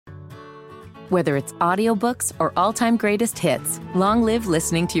Whether it's audiobooks or all-time greatest hits, long live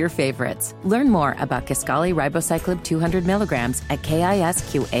listening to your favorites. Learn more about Kisqali Ribociclib 200 milligrams at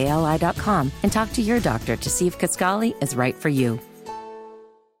KISQALI.com and talk to your doctor to see if Kisqali is right for you.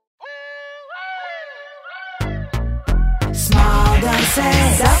 Small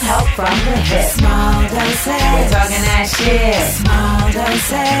doses. Self-help from the hip. Small doses. We're talking that shit. Small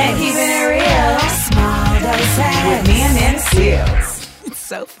doses. And keeping it real. Small doses. With me and Nana Seals. It's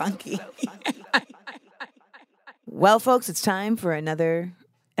so funky. Well, folks, it's time for another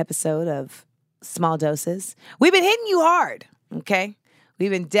episode of Small Doses. We've been hitting you hard, okay?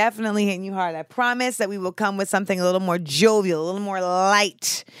 We've been definitely hitting you hard. I promise that we will come with something a little more jovial, a little more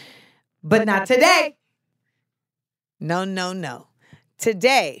light. But not today. No.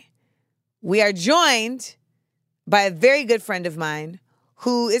 Today, we are joined by a very good friend of mine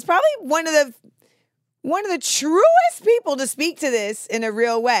who is probably one of the truest people to speak to this in a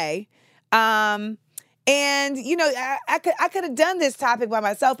real way. And, you know, I could have done this topic by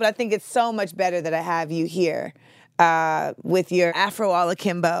myself, but I think it's so much better that I have you here with your Afro a la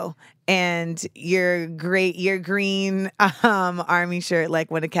Kimbo and your green army shirt like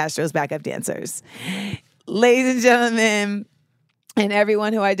one of Castro's backup dancers. Ladies and gentlemen, and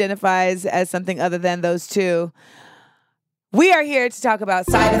everyone who identifies as something other than those two, we are here to talk about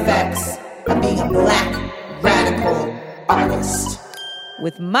side effects of being a black radical artist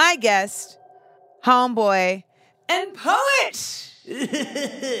with my guest, homeboy, and poet,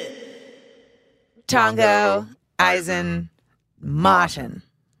 Tongo Eisen Martin.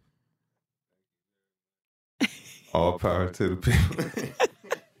 All power to the people.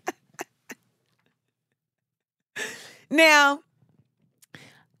 Now,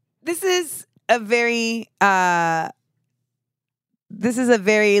 this is a very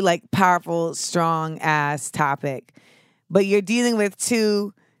like powerful, strong ass topic, but you're dealing with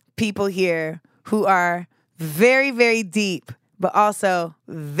two people here who are very, very deep, but also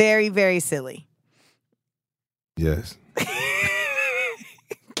very, very silly. Yes.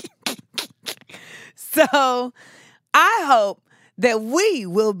 So, I hope that we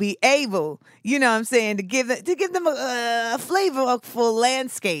will be able, you know what I'm saying, to give them a flavorful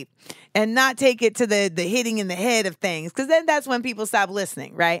landscape and not take it to the hitting in the head of things, because then that's when people stop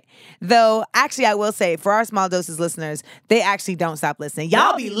listening, right? Though, actually, I will say, for our Small Doses listeners, they actually don't stop listening.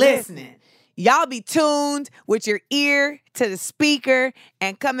 Y'all be listening. Y'all be tuned with your ear to the speaker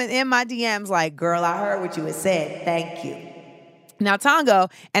and coming in my DMs like, girl, I heard what you had said. Thank you. Now,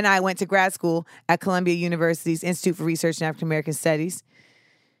 Tongo and I went to grad school at Columbia University's Institute for Research in African American Studies.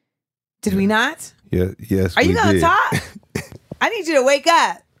 Did we not? Yeah, yes, Are you going to talk? I need you to wake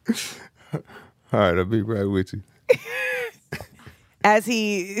up. All right, I'll be right with you. As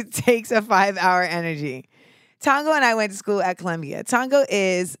he takes a 5-hour energy. Tongo and I went to school at Columbia. Tongo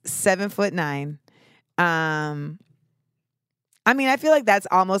is 7'9". I mean, I feel like that's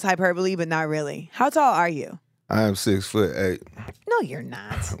almost hyperbole, but not really. How tall are you? I am 6'8". No, you're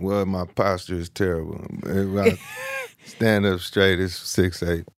not. Well, my posture is terrible. If I stand up straight, it's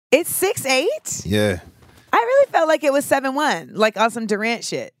 6'8". It's 6'8"? Yeah. I really felt like it was 7'1", like on some Durant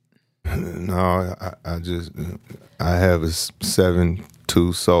shit. No, I have a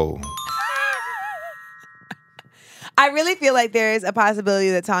 7'2" soul. I really feel like there is a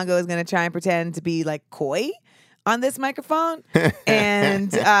possibility that Tongo is going to try and pretend to be like coy on this microphone.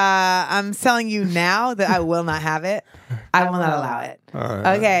 And I'm telling you now that I will not have it. I will not allow it. All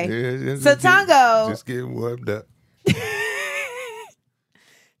right. Okay. Yeah, so Tongo. Just getting warmed up.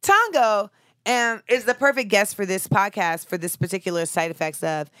 Tongo is the perfect guest for this podcast, for this particular side effects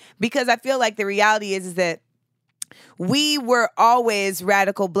of, because I feel like the reality is that we were always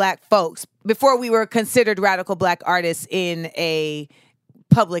radical black folks before we were considered radical black artists in a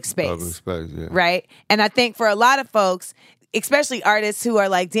public space. Yeah. Right? And I think for a lot of folks, especially artists who are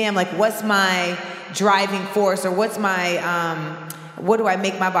like, damn, like what's my driving force or what's my, what do I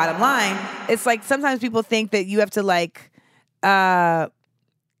make my bottom line? It's like sometimes people think that you have to like,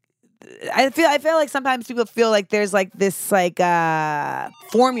 I feel like sometimes people feel like there's like this like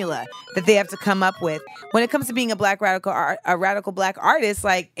formula that they have to come up with when it comes to being a radical black artist.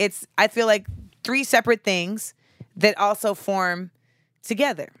 Like I feel like three separate things that also form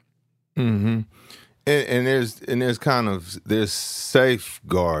together. Mm-hmm. And there's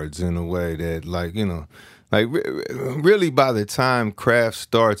safeguards in a way that, like, you know, like really by the time craft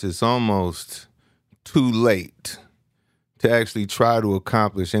starts, it's almost too late to actually try to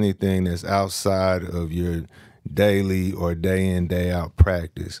accomplish anything that's outside of your daily or day in, day out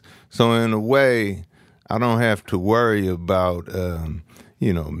practice. So in a way, I don't have to worry about,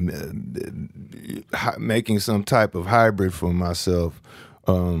 making some type of hybrid for myself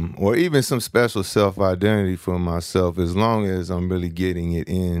or even some special self-identity for myself, as long as I'm really getting it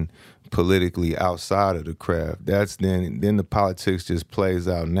in politically outside of the craft. That's then the politics just plays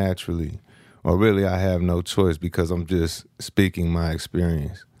out naturally. Or really I have no choice because I'm just speaking my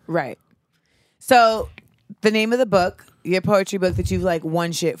experience. Right. So the name of the book, your poetry book that you've like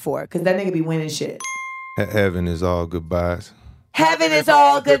won shit for, because that nigga be winning shit. Heaven is all goodbyes. Heaven is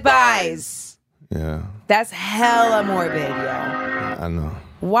all goodbyes. Yeah. That's hella morbid, yo. I know.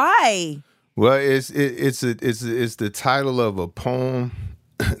 Why? Well, it's the title of a poem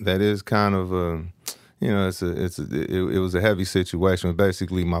that is kind of a, it was a heavy situation.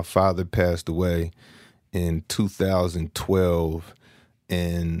 Basically, my father passed away in 2012,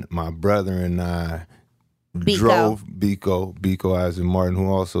 and my brother and I drove Biko Isaac Martin, who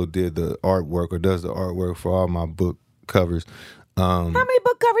also did the artwork or does the artwork for all my book covers. How many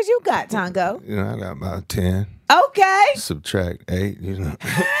book covers you got, Tongo? I got about 10. Okay. Subtract 8,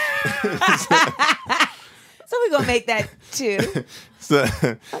 So we're gonna make that 2.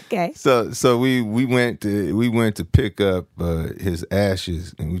 Okay. So we went to pick up his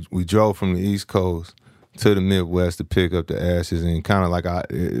ashes, and we drove from the East Coast to the Midwest to pick up the ashes, and kind of like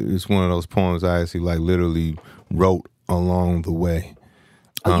it's one of those poems I actually like literally wrote along the way.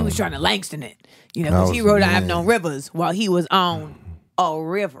 Oh, you was trying to Langston it, because he wrote "I Have Known Rivers" while he was on a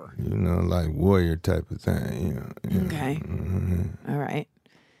river. Like warrior type of thing. Okay. Mm-hmm. All right.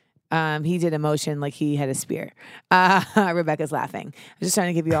 He did a motion like he had a spear. Rebecca's laughing. I'm just trying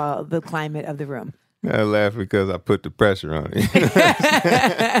to give you all the climate of the room. I laugh because I put the pressure on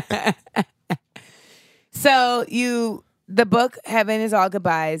it. So the book, Heaven is All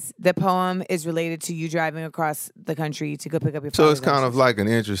Goodbyes, the poem is related to you driving across the country to go pick up your So father's it's kind ashes. of like an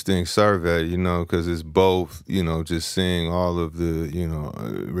interesting survey, because it's both, just seeing all of the,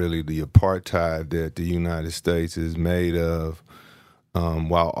 really the apartheid that the United States is made of,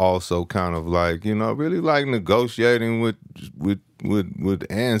 while also kind of like, really like negotiating with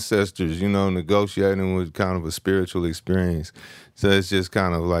ancestors, negotiating with kind of a spiritual experience. So it's just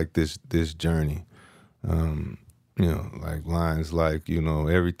kind of like this journey. Like lines like,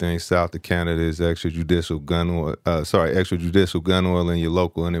 everything south of Canada is extrajudicial gun oil in your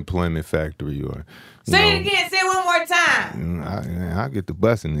local unemployment factory. Or Say it again. Say it one more time. I'll get the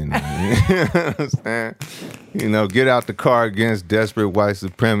busing in there. You know what I'm saying? Get out the car against desperate white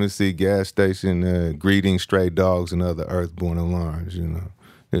supremacy, gas station, greeting stray dogs and other earthborn alarms,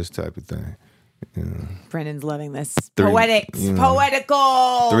 this type of thing. Brendan's loving this.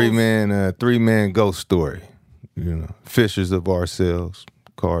 Poetical. Three-man ghost story. Fishers of ourselves,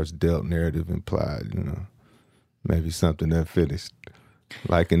 cards dealt, narrative implied, maybe something unfinished.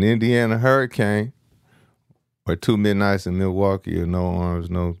 Like an Indiana hurricane, or 2 midnights in Milwaukee, or no arms,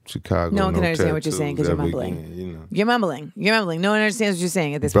 no Chicago. No one can understand tattoos, what you're saying because you're mumbling. Again, You're mumbling. No one understands what you're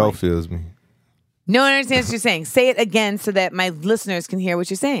saying at this Bro point. feels me. No one understands what you're saying. Say it again so that my listeners can hear what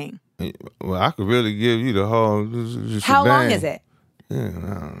you're saying. Well, I could really give you the whole How long is it? Yeah,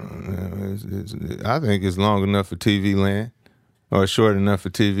 I think it's long enough for TV land, or short enough for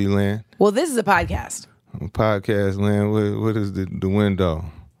TV land. Well, this is a podcast. Podcast land. What is the window?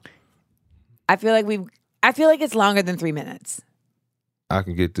 I feel like it's longer than 3 minutes. I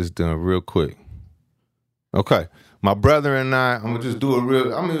can get this done real quick. Okay, my brother and I'm gonna just do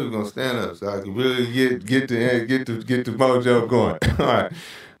I'm even gonna stand up so I can really get the mojo going. All right,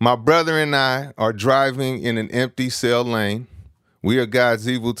 my brother and I are driving in an empty cell lane. We are God's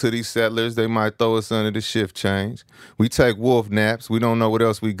evil to these settlers. They might throw us under the shift change. We take wolf naps. We don't know what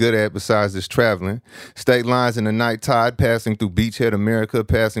else we good at besides this traveling. State lines in the night tide, passing through beachhead America,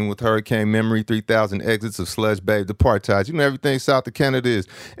 passing with hurricane memory, 3,000 exits of sludge-bathed apartheid. Everything south of Canada is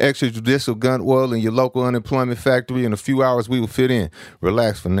extrajudicial gun oil in your local unemployment factory. In a few hours, we will fit in.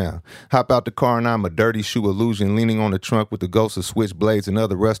 Relax for now. Hop out the car and I'm a dirty shoe illusion, leaning on the trunk with the ghosts of switchblades and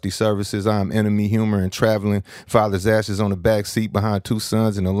other rusty services. I'm enemy humor and traveling. Father's ashes on the back seat behind 2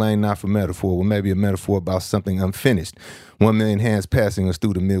 sons in a lane not for metaphor, well, maybe a metaphor about something unfinished. 1 million hands passing us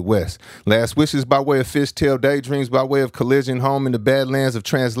through the Midwest. Last wishes by way of fishtail, daydreams by way of collision, home in the badlands of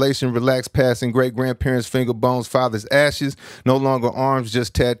translation, relaxed passing, great-grandparents' finger bones, father's ashes, no longer arms,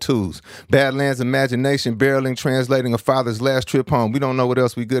 just tattoos. Badlands imagination, barreling, translating a father's last trip home. We don't know what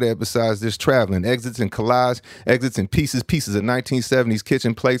else we good at besides this traveling. Exits and collage, exits in pieces of 1970s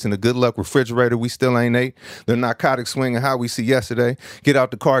kitchen plates and a good luck refrigerator we still ain't ate. The narcotic swing of how we see yesterday. Get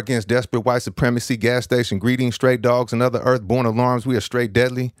out the car against desperate white supremacy, gas station, greeting stray dogs and other earth-born alarms, we are straight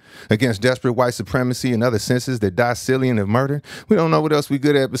deadly against desperate white supremacy and other senses that die silly and have murdered. We don't know what else we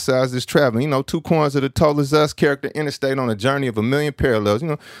good at besides this traveling. You know, 2 coins of the toll is us, character interstate on a journey of a million parallels. You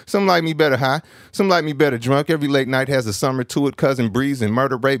know, some like me better high, some like me better drunk. Every late night has a summer to it, cousin breeze and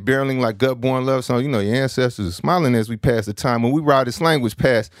murder rate barreling like gut-born love. So, you know, your ancestors are smiling as we pass the time. When we ride this language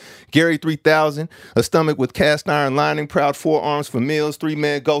past Gary 3000, a stomach with cast iron lining, proud forearms for meals,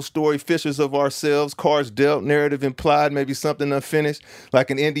 3-man ghost story, fishers of ourselves, cards dealt, narrative implied, maybe something unfinished, like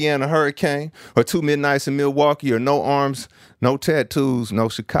an Indiana hurricane, or 2 midnights in Milwaukee, or no arms, no tattoos, no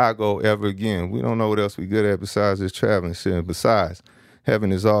Chicago ever again. We don't know what else we good at besides this traveling shit. And besides,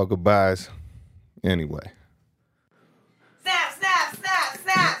 heaven is all goodbyes anyway. Snap, snap, snap,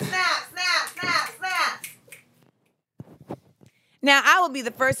 snap, snap, snap, snap, snap. Now, I will be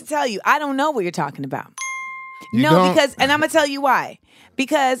the first to tell you, I don't know what you're talking about. You don't? Because, and I'm going to tell you why.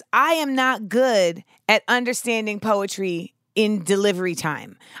 Because I am not good at understanding poetry in delivery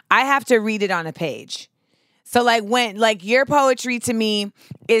time. I have to read it on a page. So like your poetry to me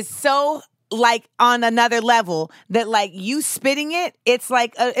is so like on another level that like you spitting it, it's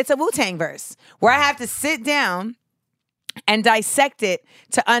like it's a Wu-Tang verse where I have to sit down and dissect it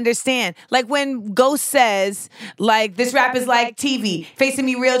to understand. Like when Ghost says, like, this rap is like TV, facing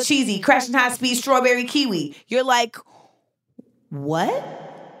me real cheesy, crashing high speed, strawberry kiwi. You're like, what?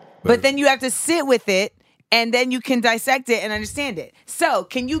 But then you have to sit with it and then you can dissect it and understand it. So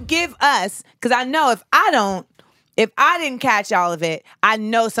can you give us, because I know if I didn't catch all of it, I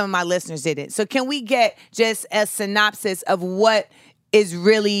know some of my listeners didn't. So can we get just a synopsis of what is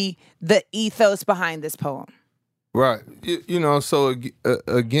really the ethos behind this poem? Right, you know. So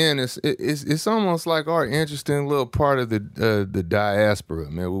again, it's almost like our interesting little part of the diaspora,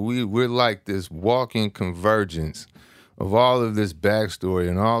 man. We're like this walking convergence of all of this backstory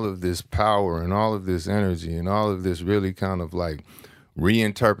and all of this power and all of this energy and all of this really kind of like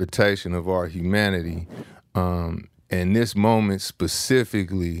reinterpretation of our humanity. And this moment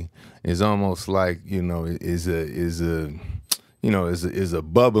specifically is almost like, you know, is a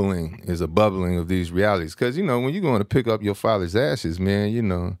bubbling of these realities. Because, you know, when you're going to pick up your father's ashes, man, you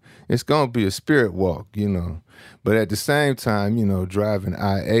know, it's going to be a spirit walk, you know. But at the same time, you know, driving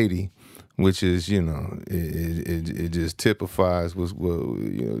I-80, which is, you know, it just typifies,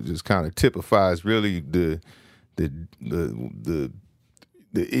 just kind of typifies really the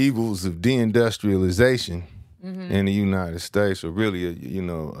evils of deindustrialization in the United States, or really,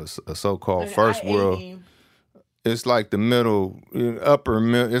 a so-called first world. It's like the middle, upper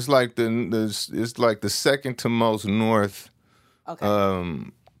middle. It's like the second to most north,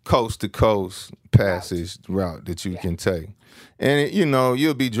 coast to coast passage route that you can take. And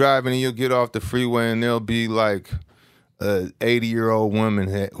you'll be driving and you'll get off the freeway and there'll be like a 80-year-old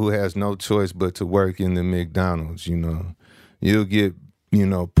woman who has no choice but to work in the McDonald's. You know, you'll get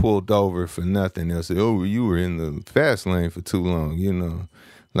pulled over for nothing. They'll say, "Oh, you were in the fast lane for too long." You know,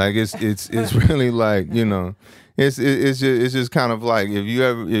 like it's really like It's just kind of like if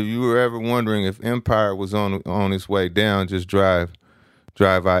you were ever wondering if Empire was on its way down, just drive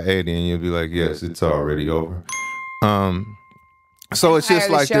I-80 and you'll be like, yes, it's already over. So it's just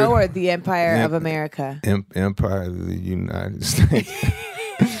like the show or the Empire of America. Empire of the United States.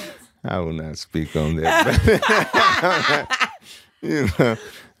 I will not speak on that. I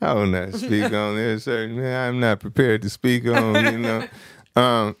will not speak on this. Certainly, I'm not prepared to speak on.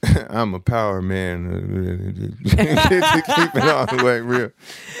 I'm a power man. To keep it all the way real.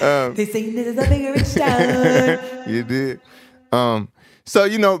 They say this is a bigger rich town. You did. So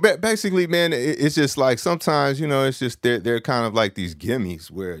basically, man, it's just like sometimes it's just they're kind of like these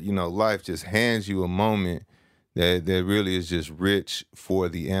gimmies where life just hands you a moment that really is just rich for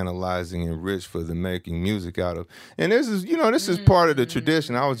the analyzing and rich for the making music out of. And this is part of the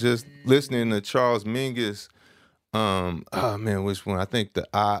tradition. I was just listening to Charles Mingus. Which one? I think the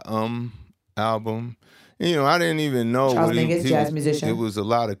album. I didn't even know. Charles Mingus, jazz musician. It was a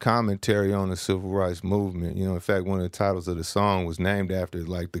lot of commentary on the civil rights movement. In fact, one of the titles of the song was named after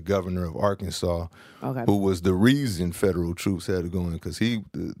like the governor of Arkansas, who was the reason federal troops had to go in, because the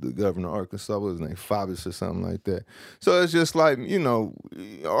governor of Arkansas was named Faubus or something like that. So it's just like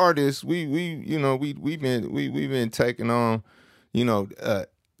artists. We've been taking on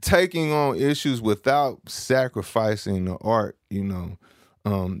taking on issues without sacrificing the art,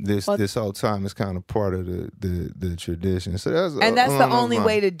 this whole time is kind of part of the tradition. So that's the only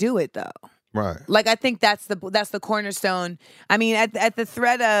way to do it, though. Right. Like I think that's the cornerstone. I mean, at the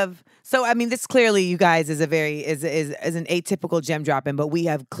thread of this clearly, you guys, is an atypical gem dropping, but we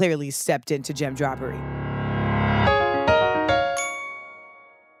have clearly stepped into gem droppery.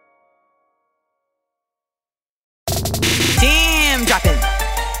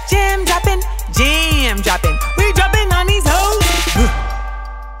 Bam, dropping. We dropping on these hoes.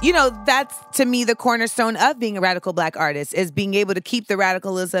 You know, that's to me the cornerstone of being a radical black artist, is being able to keep the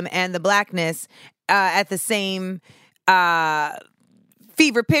radicalism and the blackness at the same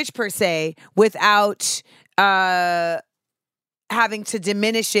fever pitch per se, without having to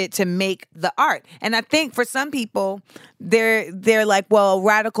diminish it to make the art. And I think for some people, they're like, well,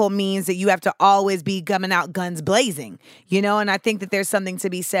 radical means that you have to always be coming out guns blazing, you know? And I think that there's something to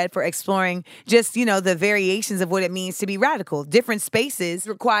be said for exploring just, you know, the variations of what it means to be radical. Different spaces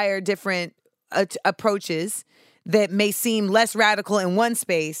require different approaches that may seem less radical in one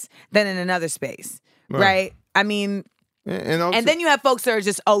space than in another space, right? I mean... And then you have folks that are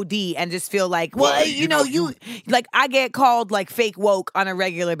just OD and just feel like, well, you know, you like, I get called like fake woke on a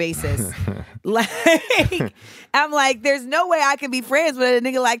regular basis. Like, I'm like, there's no way I can be friends with a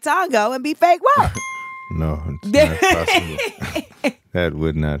nigga like Tongo and be fake woke. No, it's not possible. That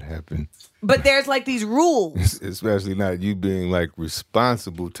would not happen. But there's like these rules. Especially not you being like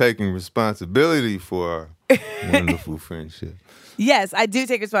responsible, taking responsibility for our wonderful friendship. Yes, I do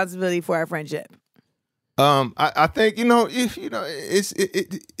take responsibility for our friendship. I think, you know, if you know,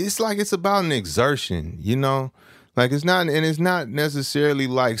 it's like it's about an exertion, you know, like it's not necessarily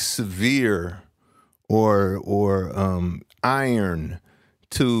like severe or iron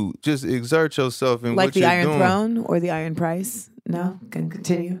to just exert yourself in like what you're doing. Like the Iron Throne or the Iron Price? No?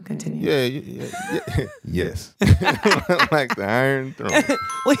 Continue. Yeah. Yes. Like the Iron Throne.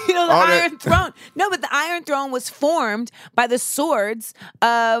 Well, you know, the Iron Throne. No, but the Iron Throne was formed by the swords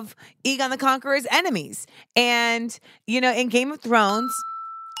of Aegon the Conqueror's enemies. And, you know, in Game of Thrones...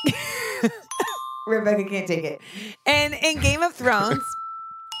 Rebecca can't take it. And in Game of Thrones...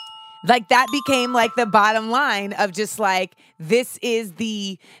 Like that became like the bottom line of just like this is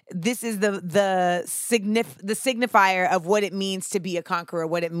the signifier of what it means to be a conqueror,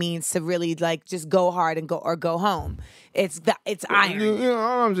 what it means to really like just go hard and go home. It's iron. You know,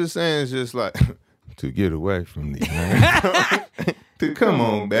 all I'm just saying is just like to get away from the iron. To come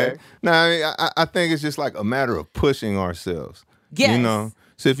on back. Now, I mean, I think it's just like a matter of pushing ourselves. Yes. You know.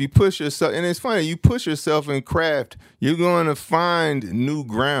 So if you push yourself, and it's funny, you push yourself in craft, you're going to find new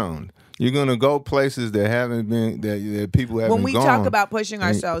ground. You're going to go places that haven't been, that people haven't gone. When we talk about pushing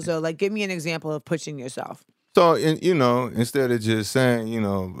ourselves, though, like give me an example of pushing yourself. So, you know, instead of just saying,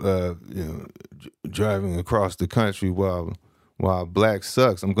 driving across the country while black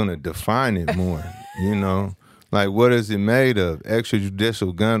sucks, I'm going to define it more, you know. Like, what is it made of?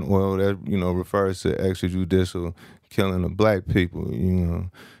 Extrajudicial gun oil that, you know, refers to extrajudicial killing of black people, you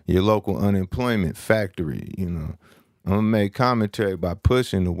know, your local unemployment factory, you know. I'm going to make commentary by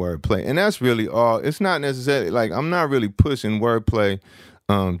pushing the wordplay. And that's really all. It's not necessarily, like, I'm not really pushing wordplay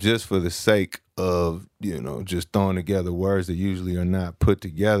just for the sake of, you know, just throwing together words that usually are not put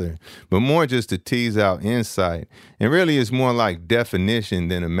together, but more just to tease out insight. And really it's more like definition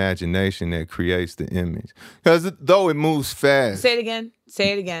than imagination that creates the image. Because though it moves fast. Say it again.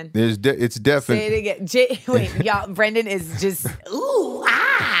 It's definitely. Say it again. Wait, y'all, Brendan is just,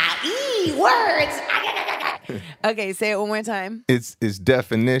 words. Okay, say it one more time. It's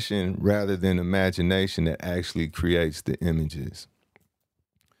definition rather than imagination that actually creates the images.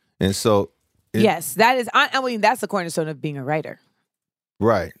 And so. Yes, that is, I mean, that's the cornerstone of being a writer.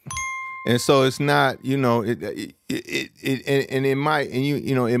 Right. And so it's not, you know, it might, and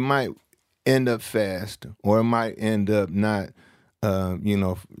you know, it might end up fast, or it might end up not,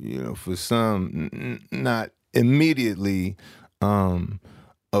 for some, not immediately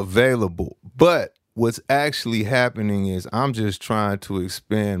available. But what's actually happening is I'm just trying to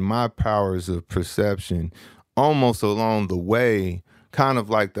expand my powers of perception almost along the way, kind of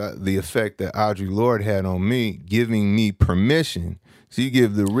like the effect that Audre Lorde had on me, giving me permission. So you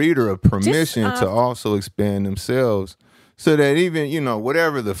give the reader a permission to also expand themselves, so that even, you know,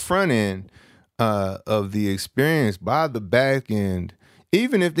 whatever the front end of the experience, by the back end,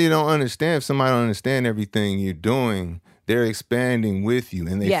 even if they don't understand, if somebody don't understand everything you're doing, they're expanding with you,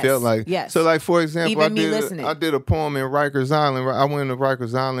 and they felt like, so like, for example, I did a poem in Rikers Island. I went to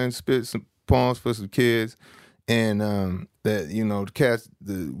Rikers Island, spit some poems for some kids, and that, you know, the cats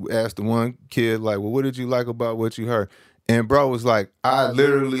asked the one kid, like, well, what did you like about what you heard? And bro was like, I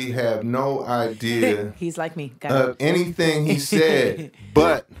literally have no idea. He's like me. Of anything he said,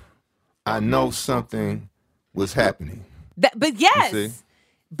 but I know something was happening. But yes.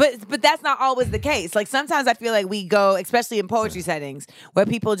 But that's not always the case. Like sometimes I feel like we go, especially in poetry settings, where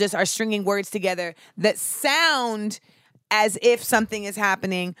people just are stringing words together that sound as if something is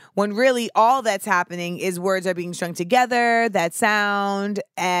happening, when really all that's happening is words are being strung together that sound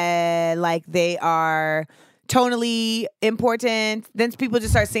like they are tonally important. Then people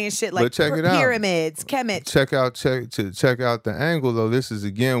just start saying shit like But check it out. pyramids, Kemet. Check out the angle though. This is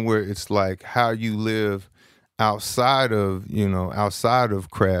again where it's like how you live outside of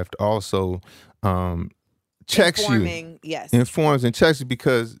craft also checks Informing, you. yes. Informs and checks you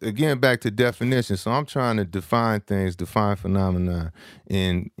because again back to definition. So I'm trying to define phenomena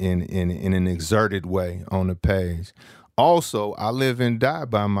in an exerted way on the page. Also, I live and die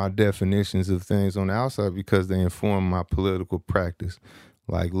by my definitions of things on the outside because they inform my political practice.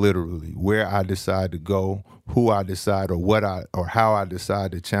 Like literally, where I decide to go, who I decide, or how I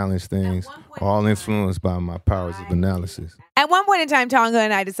decide to challenge things, all influenced by my powers of analysis. At one point in time, Tonga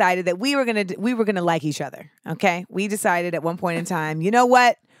and I decided that we were gonna like each other. Okay, we decided at one point in time, you know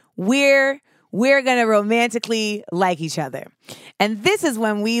what? We're gonna romantically like each other, and this is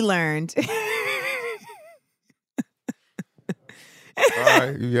when we learned. All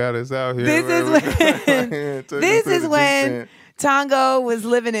right, you got us out here. This is when Tongo was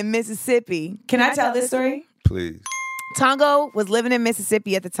living in Mississippi. Can I tell this story? Please. Tongo was living in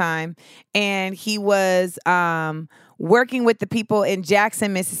Mississippi at the time, and he was working with the people in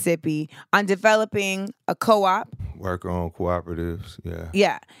Jackson, Mississippi on developing a co-op. Work on cooperatives, yeah.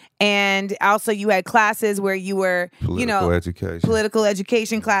 Yeah. And also you had classes where you were, political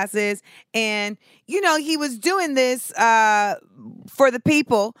education classes. And, he was doing this for the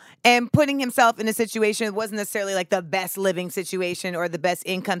people and putting himself in a situation that wasn't necessarily like the best living situation or the best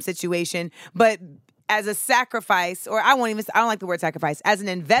income situation, but as a sacrifice, or I don't like the word sacrifice, as an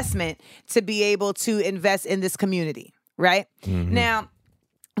investment to be able to invest in this community, right? Mm-hmm. Now,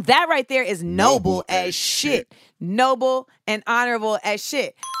 that right there is noble as shit. Noble and honorable as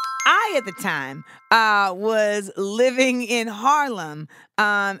shit. I, at the time, was living in Harlem,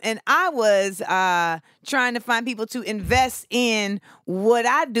 and I was trying to find people to invest in what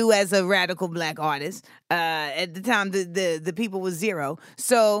I do as a radical Black artist. At the time, the people was zero.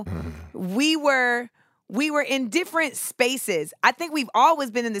 So we were in different spaces. I think we've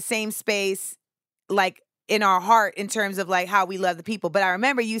always been in the same space, like, in our heart in terms of like how we love the people. But I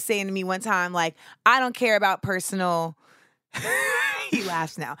remember you saying to me one time, like, I don't care about personal. He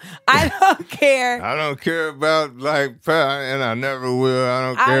laughs now. I don't care. I don't care about and I never will. I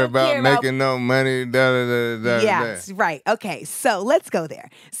don't care about making no money. Yes, right. Okay, so let's go there.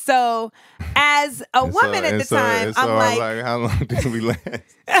 So as a woman at the time, I'm like, how long did we last?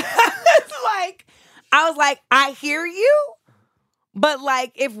 I was like, I hear you. But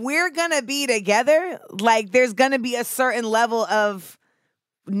like, if we're gonna be together, like, there's gonna be a certain level of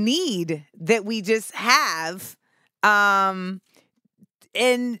need that we just have, and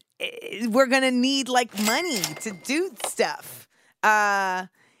we're gonna need like money to do stuff. And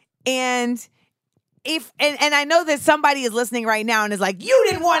I know that somebody is listening right now and is like, you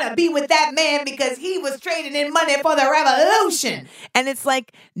didn't want to be with that man because he was trading in money for the revolution. And it's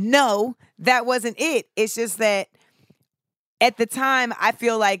like, no, that wasn't it. It's just that. At the time, I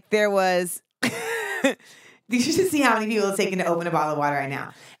feel like there was. You should see how many people are taking to open a bottle of water right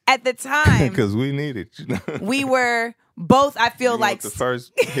now. At the time, because we need it. We were both. I feel like the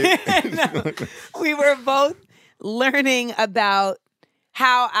first hit. No, we were both learning about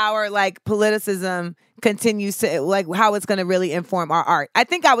how our like politicism continues to like how it's going to really inform our art. I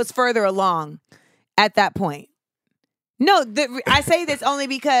think I was further along at that point. No, I say this only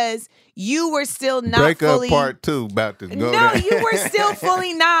because you were still not Break fully. Up part 2 about to go. No, there. you were still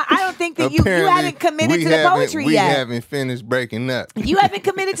fully not. I don't think that you hadn't committed to the poetry yet. We haven't finished breaking up. You hadn't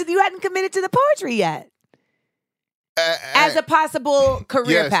committed to the poetry yet. As a possible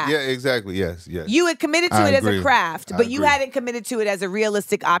career path. Yeah, exactly. Yes. You had committed to it as a craft, but you hadn't committed to it as a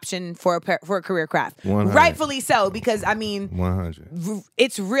realistic option for a career craft. 100. Rightfully so, because I mean, 100.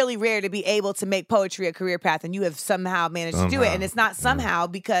 It's really rare to be able to make poetry a career path, and you have somehow managed to do it. And it's not somehow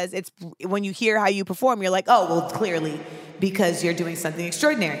because it's when you hear how you perform, you're like, oh, well, clearly because you're doing something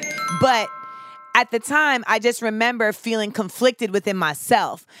extraordinary. But at the time, I just remember feeling conflicted within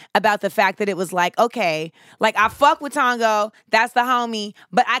myself about the fact that it was like, okay, like I fuck with Tongo, that's the homie,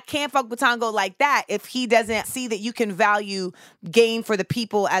 but I can't fuck with Tongo like that if he doesn't see that you can value gain for the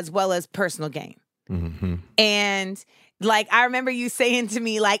people as well as personal gain. Mm-hmm. And like, I remember you saying to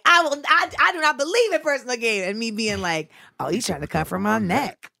me, like, I do not believe in personal gain, and me being like, oh, he's trying to cut from my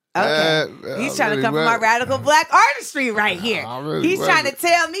neck. Okay, he's trying to come from my radical Black artistry right here. He's trying to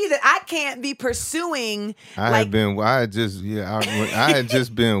tell me that I can't be pursuing. I had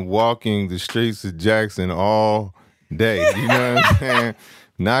just been walking the streets of Jackson all day. You know what I'm saying?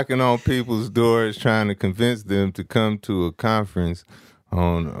 Knocking on people's doors, trying to convince them to come to a conference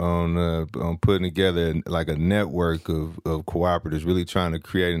on putting together like a network of cooperatives, really trying to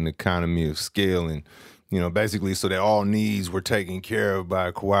create an economy of scale and basically so that all needs were taken care of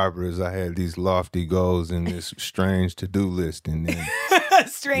by cooperatives. I had these lofty goals and this strange to-do list. And then,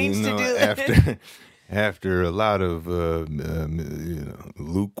 strange to-do list. After a lot of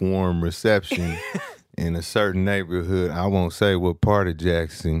lukewarm reception in a certain neighborhood, I won't say what part of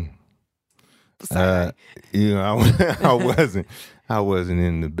Jackson. Sorry. I wasn't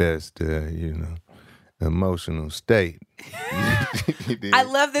in the best, emotional state. I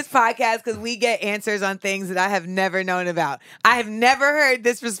love this podcast because we get answers on things that I have never known about. I have never heard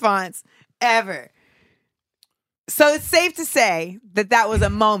this response ever. So it's safe to say that was a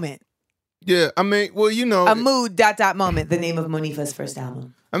moment. Yeah, I mean, well, a mood ... moment. The name of Monifa's first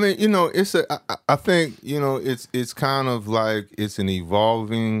album. I mean, I think it's kind of like it's an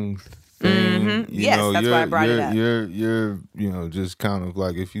evolving thing. Mm-hmm. Yes, that's why I brought it up. You're just kind of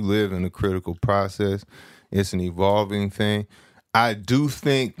like, if you live in a critical process, it's an evolving thing. I do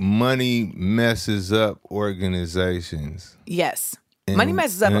think money messes up organizations. Yes. Money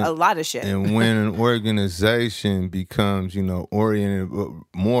messes up a lot of shit. And when an organization becomes, oriented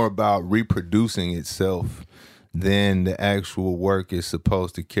more about reproducing itself than the actual work is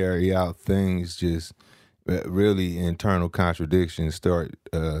supposed to carry out, things just really internal contradictions start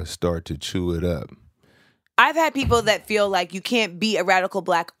to chew it up. I've had people that feel like you can't be a radical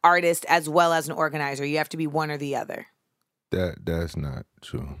Black artist as well as an organizer. You have to be one or the other. That's not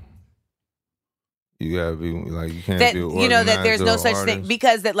true. You gotta be like, you can't be an organizer, that there's no such artist. thing,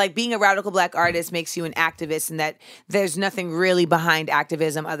 because that like being a radical Black artist makes you an activist, and that there's nothing really behind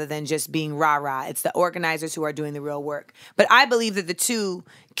activism other than just being rah-rah. It's the organizers who are doing the real work. But I believe that the two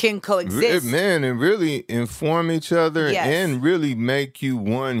can coexist. Man, and really inform each other. Yes. And really make you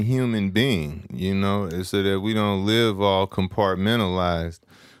one human being, so that we don't live all compartmentalized.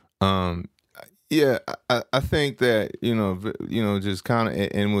 Yeah, I think that, just kind of,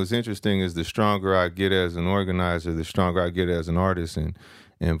 and what's interesting is the stronger I get as an organizer, the stronger I get as an artist, and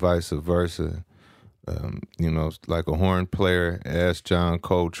vice versa. Like a horn player asked John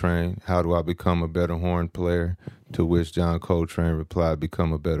Coltrane, how do I become a better horn player? To which John Coltrane replied,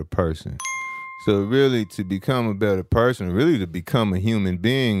 become a better person. So really, to become a better person, really to become a human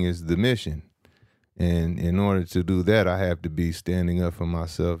being is the mission. And in order to do that, I have to be standing up for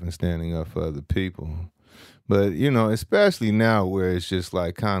myself and standing up for other people. But, especially now where it's just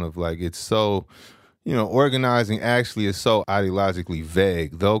like kind of like it's so, organizing actually is so ideologically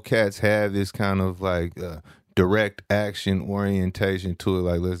vague. Though cats have this kind of like direct action orientation to it,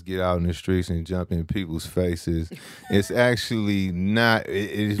 like let's get out in the streets and jump in people's faces. It's actually not,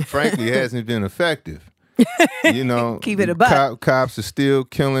 it frankly hasn't been effective. Keep it a buck. Cops are still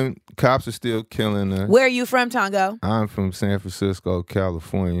killing us. Where are you from, Tongo? I'm from San Francisco,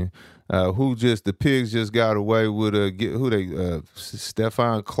 California. The pigs just got away with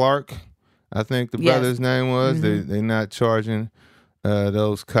Stephon Clark, I think the brother's name was. Mm-hmm. They not charging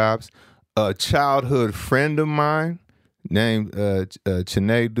those cops. A childhood friend of mine named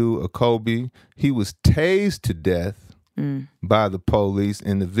Chinedu Akobi, he was tased to death by the police,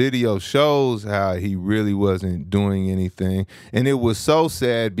 and the video shows how he really wasn't doing anything. And it was so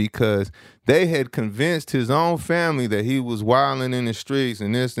sad because they had convinced his own family that he was wilding in the streets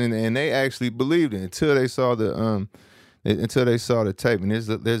and this, and they actually believed it until they saw the tape. And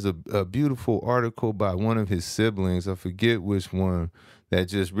there's a beautiful article by one of his siblings, I forget which one, that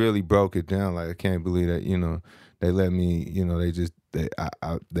just really broke it down. Like, I can't believe that they let me,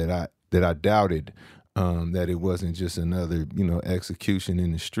 that I doubted. That it wasn't just another, execution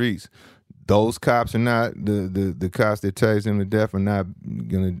in the streets. Those cops are not the cops that tased him to death are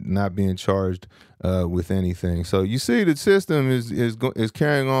not being charged with anything. So you see, the system is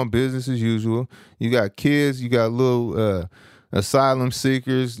carrying on business as usual. You got kids, you got little asylum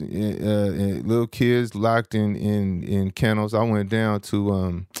seekers, little kids locked in kennels. I went down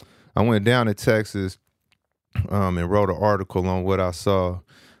to Texas and wrote an article on what I saw.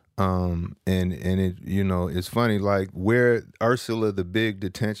 And it, it's funny, like where Ursula, the big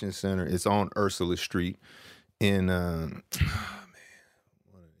detention center, it's on Ursula Street in,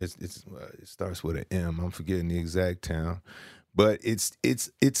 it starts with an M. I'm forgetting the exact town, but it's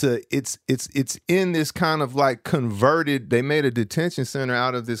in this kind of like converted, they made a detention center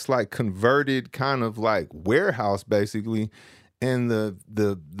out of this like converted kind of like warehouse basically. And the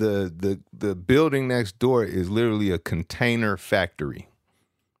building next door is literally a container factory.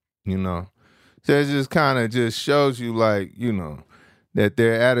 So it just kind of just shows you like, that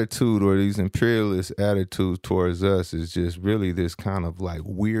their attitude, or these imperialist attitudes towards us, is just really this kind of like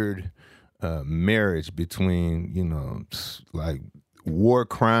weird marriage between, like war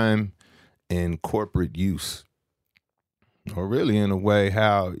crime and corporate use. Or really in a way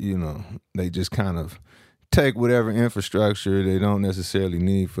how, they just kind of take whatever infrastructure they don't necessarily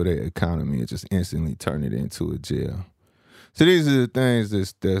need for their economy and just instantly turn it into a jail. So these are the things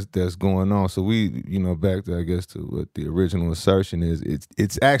that's going on. So we, back to, I guess, to what the original assertion is,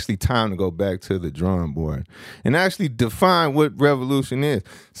 it's actually time to go back to the drawing board and actually define what revolution is.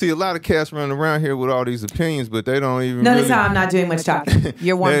 See, a lot of cats running around here with all these opinions, but they don't even. Notice how I'm not doing much talking.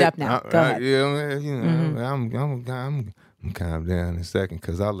 You're warmed up now. Go ahead. I'm calm down in a second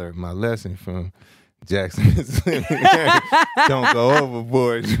because I learned my lesson from Jackson, Mississippi. Don't go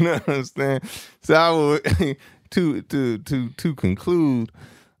overboard. You know what I'm saying? So I would. To conclude,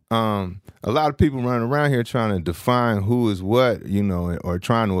 a lot of people running around here trying to define who is what, or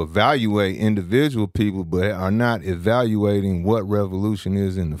trying to evaluate individual people, but are not evaluating what revolution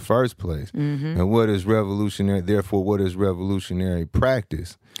is in the first place, and what is revolutionary. Therefore, what is revolutionary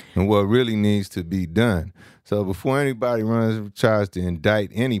practice, and what really needs to be done. So before anybody tries to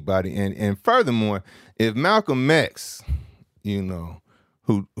indict anybody, and furthermore, if Malcolm X,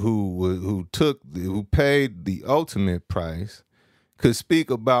 who paid the ultimate price, could speak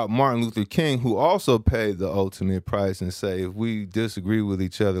about Martin Luther King, who also paid the ultimate price, and say, if we disagree with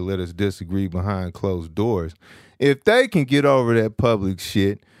each other, let us disagree behind closed doors. If they can get over that public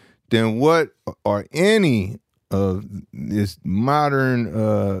shit, then what are any of this modern,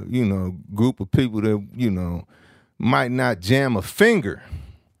 group of people that, might not jam a finger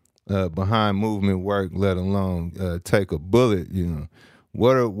behind movement work, let alone take a bullet,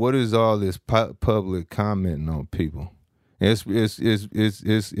 What is all this public commenting on people? It's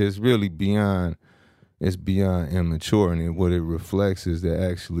really beyond immature, and what it reflects is that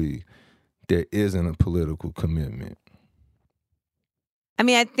actually there isn't a political commitment. I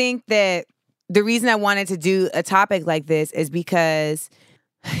mean, I think that the reason I wanted to do a topic like this is because,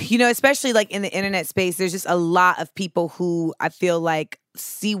 especially like in the internet space, there's just a lot of people who I feel like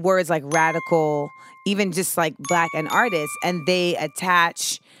see words like radical, even just like black and artists, and they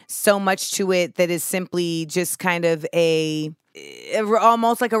attach so much to it that is simply just kind of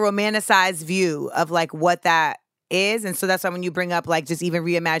almost like a romanticized view of like what that is. And so that's why when you bring up like just even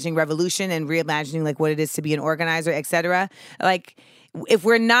reimagining revolution and reimagining like what it is to be an organizer, et cetera, like if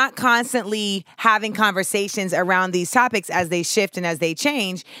we're not constantly having conversations around these topics as they shift and as they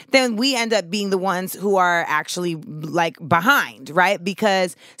change, then we end up being the ones who are actually like behind, right?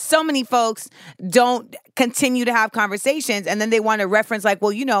 Because so many folks don't continue to have conversations, and then they want to reference like,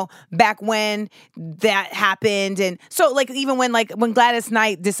 well, back when that happened. And so like even when Gladys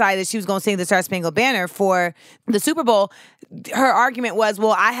Knight decided she was going to sing the Star Spangled Banner for the Super Bowl, her argument was,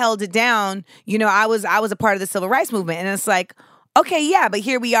 well, I held it down. I was a part of the civil rights movement. And it's like, okay, yeah, but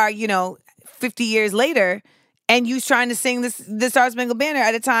here we are, 50 years later, and you trying to sing the Star Spangled Banner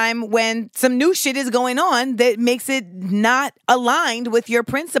at a time when some new shit is going on that makes it not aligned with your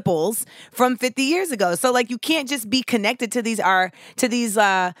principles from 50 years ago. So like you can't just be connected to these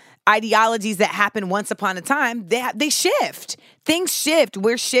ideologies that happen once upon a time. They shift. Things shift.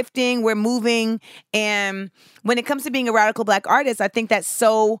 We're shifting. We're moving. And when it comes to being a radical black artist, I think that's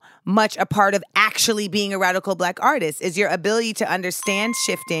so much a part of actually being a radical black artist is your ability to understand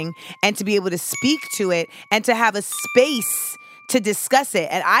shifting and to be able to speak to it and to have a space to discuss it.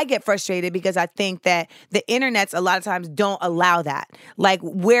 And I get frustrated because I think that the internets a lot of times don't allow that. Like,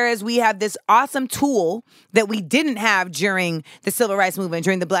 whereas we have this awesome tool that we didn't have during the civil rights movement,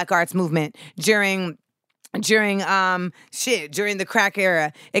 during the black arts movement, during the crack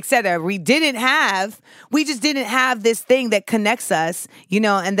era, etc. We just didn't have this thing that connects us,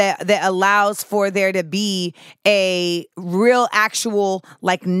 and that allows for there to be a real actual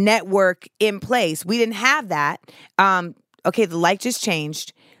like network in place. We didn't have that. Okay, the light just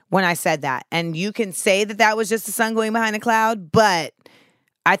changed when I said that. And you can say that was just the sun going behind a cloud, but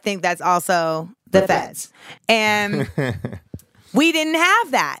I think that's also the feds. And we didn't have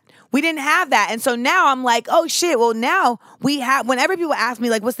that. And so now I'm like, oh shit, well now we have, whenever people ask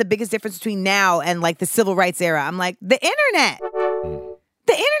me like, what's the biggest difference between now and like the civil rights era? I'm like, the internet.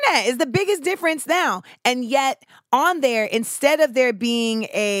 The internet is the biggest difference now. And yet on there, instead of there being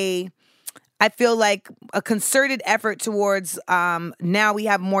I feel like a concerted effort towards now we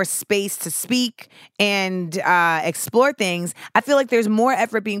have more space to speak and explore things. I feel like there's more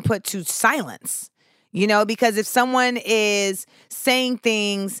effort being put to silence, because if someone is saying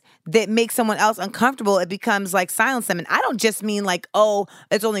things that make someone else uncomfortable, it becomes like silence them. And I don't just mean like, oh,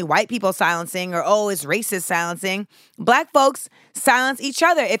 it's only white people silencing or, oh, it's racist silencing. Black folks silence each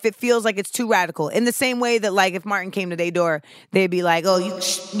other if it feels like it's too radical. In the same way that like if Martin came to their door, they'd be like, oh,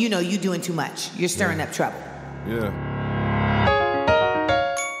 you doing too much. You're stirring up trouble. Yeah.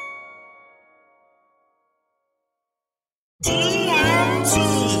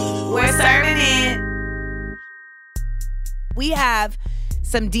 DMT. We're serving it.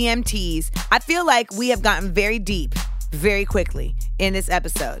 some DMTs. I feel like we have gotten very deep very quickly in this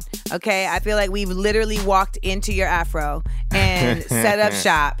episode. Okay, I feel like we've literally walked into your afro and set up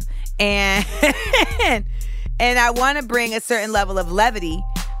shop, and and I want to bring a certain level of levity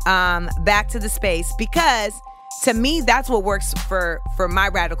back to the space, because to me that's what works for my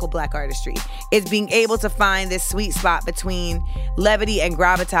radical black artistry, is being able to find this sweet spot between levity and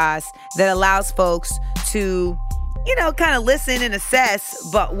gravitas that allows folks to, you know, kind of listen and assess,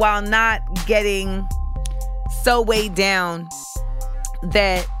 but while not getting so weighed down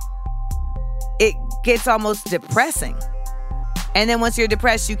that it gets almost depressing. And then once you're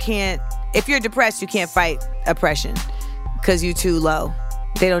depressed, if you're depressed, you can't fight oppression because you're too low.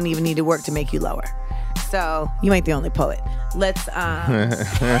 They don't even need to work to make you lower. So you ain't the only poet. Let's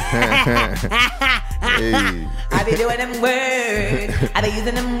Hey. I be doing them words. I be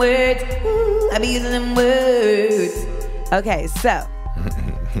using them words. Ooh, I be using them words. Okay, so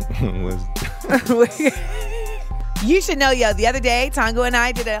you should know, the other day, Tongo and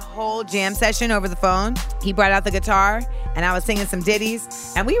I did a whole jam session over the phone. He brought out the guitar, and I was singing some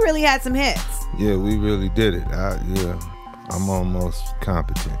ditties, and we really had some hits. Yeah, we really did it. I'm almost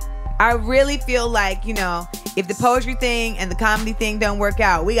competent. I really feel like, you know, if the poetry thing and the comedy thing don't work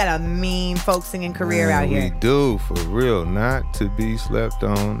out, we got a mean folk singing career out here. We do, for real. Not to be slept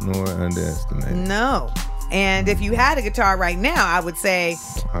on nor underestimated. No. And if you had a guitar right now, I would say,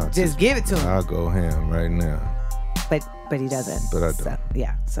 just give it to him. I'll go ham right now. But he doesn't. But I don't. So,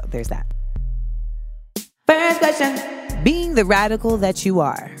 yeah, so there's that. First question. Being the radical that you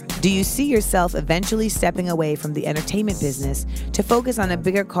are, do you see yourself eventually stepping away from the entertainment business to focus on a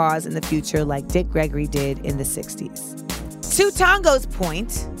bigger cause in the future like Dick Gregory did in the 60s? To Tongo's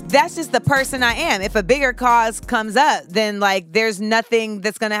point, that's just the person I am. If a bigger cause comes up, then like there's nothing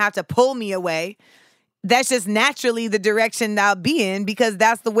that's going to have to pull me away. That's just naturally the direction I'll be in, because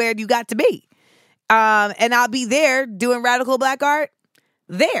that's the where you got to be. And I'll be there doing radical black art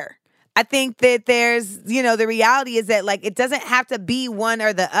there. I think that there's, you know, the reality is that like it doesn't have to be one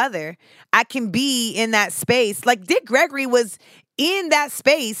or the other. I can be in that space. Like Dick Gregory was in that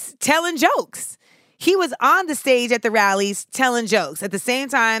space telling jokes. He was on the stage at the rallies telling jokes at the same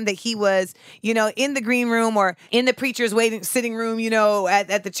time that he was, you know, in the green room or in the preacher's sitting room, you know,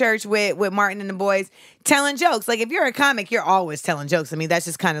 at the church with Martin and the boys telling jokes. Like if you're a comic, you're always telling jokes. I mean, that's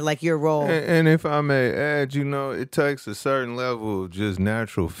just kind of like your role. And if I may add, you know, it takes a certain level of just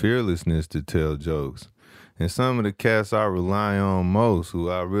natural fearlessness to tell jokes. And some of the cats I rely on most,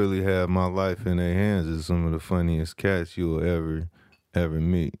 who I really have my life in their hands, is some of the funniest cats you'll ever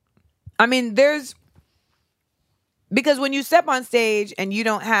meet. I mean, because when you step on stage and you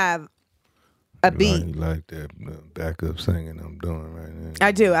don't have a beat. You like that backup singing I'm doing right now.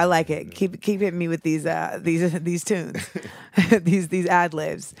 I do. I like it. Keep hitting me with these tunes, these ad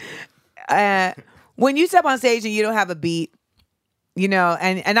libs. When you step on stage and you don't have a beat, you know,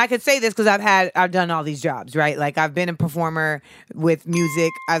 and I could say this because I've done all these jobs, right? Like I've been a performer with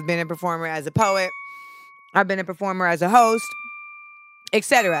music. I've been a performer as a poet. I've been a performer as a host,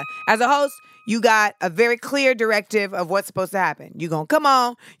 etc. As a host, you got a very clear directive of what's supposed to happen. You're going to come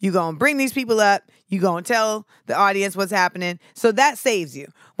on. You're going to bring these people up. You're going to tell the audience what's happening. So that saves you.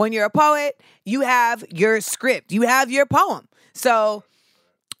 When you're a poet, you have your script. You have your poem. So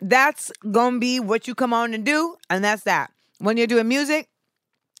that's going to be what you come on and do. And that's that. When you're doing music,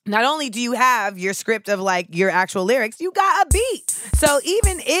 not only do you have your script of like your actual lyrics, you got a beat. So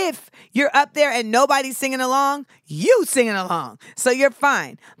even if you're up there and nobody's singing along, you singing along. So you're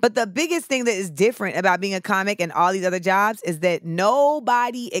fine. But the biggest thing that is different about being a comic and all these other jobs is that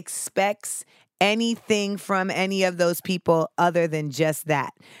nobody expects anything from any of those people other than just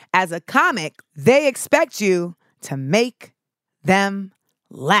that. As a comic, they expect you to make them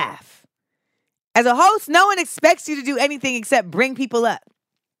laugh. As a host, no one expects you to do anything except bring people up.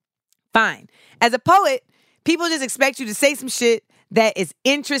 Fine. As a poet, people just expect you to say some shit that is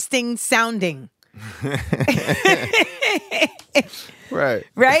interesting sounding. Right.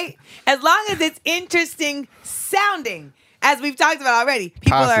 Right? As long as it's interesting sounding, as we've talked about already.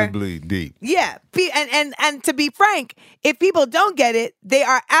 People possibly deep. Yeah. And to be frank, if people don't get it, they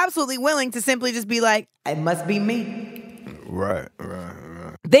are absolutely willing to simply just be like, it must be me. Right.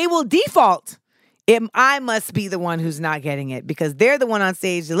 They will default. I must be the one who's not getting it because they're the one on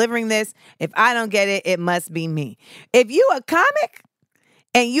stage delivering this. If I don't get it, it must be me. If you a comic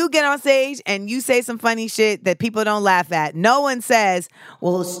and you get on stage and you say some funny shit that people don't laugh at, no one says,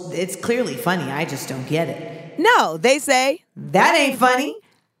 well, it's clearly funny. I just don't get it. No, they say, that ain't funny.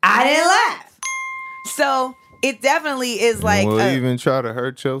 I didn't laugh. So it definitely is like... We'll even try to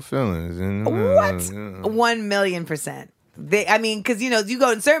hurt your feelings. What? 1,000,000%. because you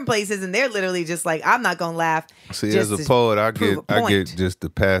go in certain places and they're literally just like, I'm not gonna laugh. See, as a poet, I get just the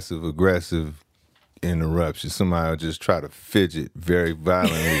passive aggressive interruption. Somebody will just try to fidget very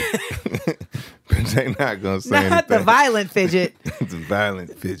violently, but they're not gonna say anything. Not the violent fidget. The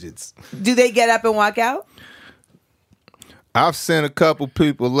violent fidgets. Do they get up and walk out? I've sent a couple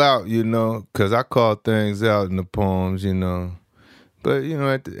people out, because I call things out in the poems, But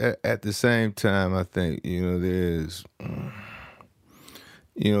at the same time, I think there's,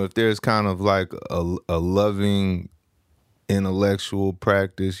 if there's kind of like a loving intellectual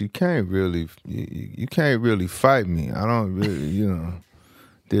practice, you can't really fight me. I don't really,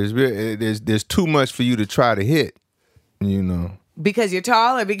 there's too much for you to try to hit, Because you're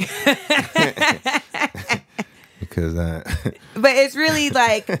tall, or because because But it's really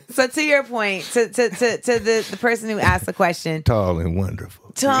like, so to your point, to the person who asked the question, tall and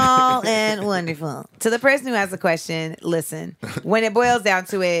wonderful. Tall and wonderful. To the person who asked the question, listen, when it boils down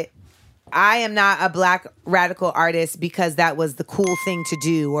to it, I am not a black radical artist because that was the cool thing to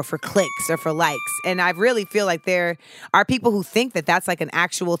do, or for clicks or for likes. And I really feel like there are people who think that that's like an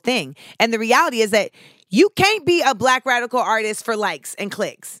actual thing. And the reality is that you can't be a black radical artist for likes and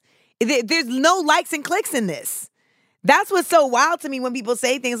clicks. There's no likes and clicks in this. That's what's so wild to me when people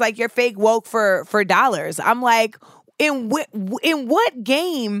say things like you're fake woke for dollars. I'm like, in what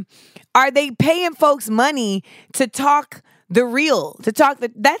game are they paying folks money to talk the real,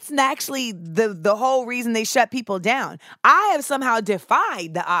 that's actually the whole reason they shut people down. I have somehow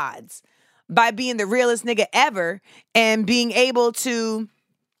defied the odds by being the realest nigga ever and being able to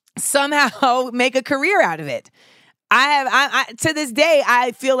somehow make a career out of it. I to this day,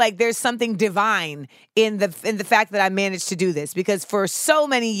 I feel like there's something divine in the fact that I managed to do this, because for so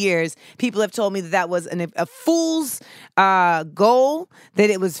many years, people have told me that was a fool's goal, that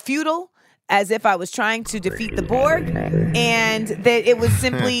it was futile, as if I was trying to defeat the Borg, and that it was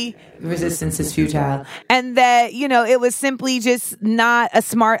simply resistance is futile, and that it was simply just not a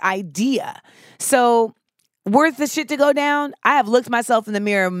smart idea. So, worth the shit to go down? I have looked myself in the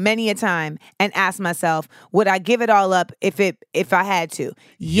mirror many a time and asked myself, would I give it all up if I had to?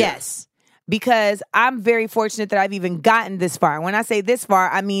 Yes. Because I'm very fortunate that I've even gotten this far. When I say this far,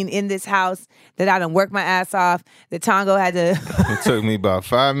 I mean in this house that I done worked my ass off, that Tongo had to... It took me about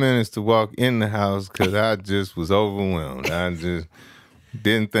 5 minutes to walk in the house because I just was overwhelmed. I just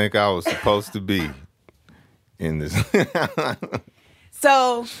didn't think I was supposed to be in this.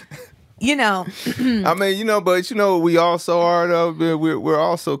 So... I mean, but what we also are, though, we're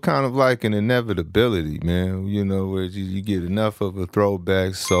also kind of like an inevitability, man. Where you get enough of a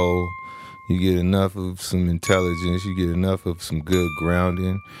throwback soul, you get enough of some intelligence, you get enough of some good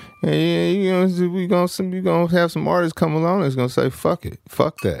grounding, and we gonna have some artists come along that's gonna say, fuck it,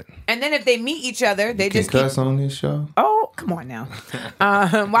 fuck that. And then if they meet each other, they just cuss on this show. Oh, come on now.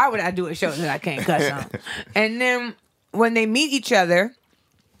 Why would I do a show that I can't cuss on? And then when they meet each other,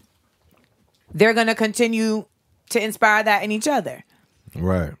 they're going to continue to inspire that in each other.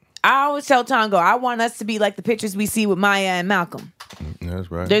 Right. I always tell Tongo, I want us to be like the pictures we see with Maya and Malcolm. That's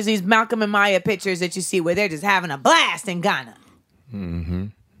right. There's these Malcolm and Maya pictures that you see where they're just having a blast in Ghana. Mm-hmm.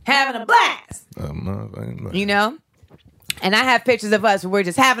 Having a blast. And I have pictures of us where we're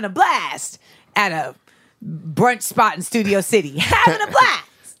just having a blast at a brunch spot in Studio City. Having a blast.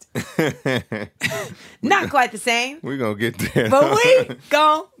 Not quite the same. We're going to get there. But we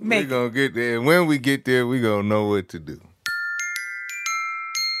gon' make it. We're going to get there. And when we get there, we're going to know what to do.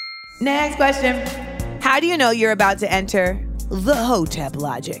 Next question. How do you know you're about to enter the Hotep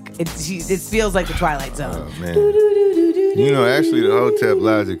logic? It feels like the Twilight Zone. Oh, man. Actually, the Hotep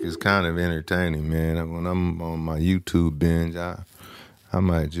logic is kind of entertaining, man. When I'm on my YouTube binge, I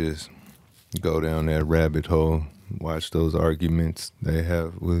might just go down that rabbit hole. Watch those arguments they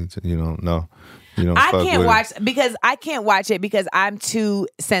have with no. I can't watch it because I'm too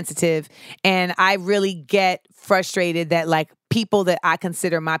sensitive, and I really get frustrated that like people that I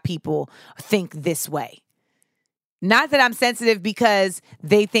consider my people think this way. Not that I'm sensitive because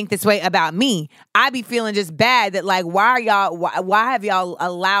they think this way about me. I be feeling just bad that like, why have y'all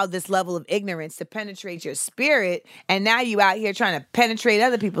allowed this level of ignorance to penetrate your spirit, and now you out here trying to penetrate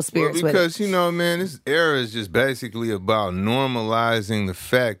other people's spirits with it? Because, man, this era is just basically about normalizing the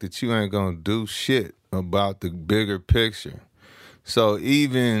fact that you ain't gonna do shit about the bigger picture. So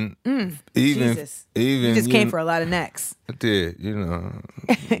even Jesus. You just came for a lot of necks. I did,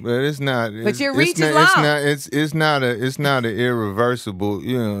 but it's not. But your reach is long. It's not an irreversible.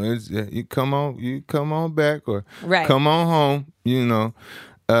 It's you come on back or come on home.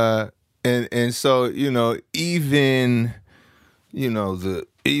 And so even the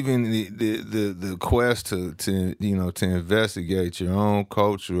even the quest to to investigate your own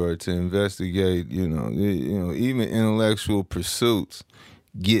culture or to investigate even intellectual pursuits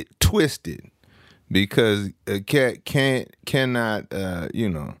get twisted because a cat cannot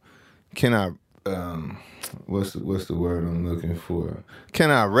what's the word I'm looking for,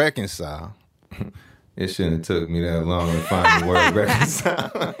 cannot reconcile. It shouldn't have took me that long to find the word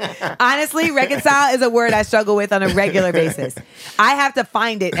reconcile. Honestly, reconcile is a word I struggle with on a regular basis. I have to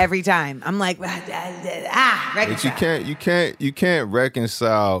find it every time. I'm like, reconcile. But you can't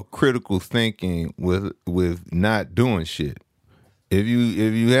reconcile critical thinking with not doing shit. If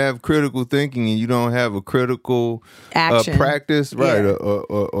you have critical thinking and you don't have a critical practice, right, yeah,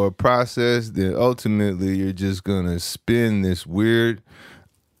 or process, then ultimately you're just gonna spin this weird,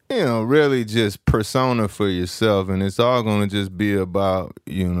 really just persona for yourself, and it's all going to just be about,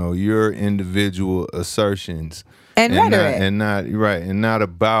 your individual assertions and rhetoric, and not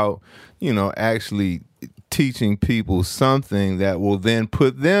about, actually teaching people something that will then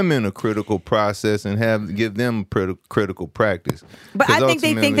put them in a critical process and give them critical practice. But I think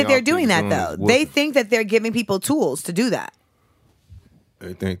they think that they're doing that, though. They think that they're giving people tools to do that.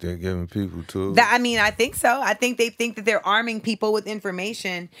 They think they're giving people tools? I think so. I think they think that they're arming people with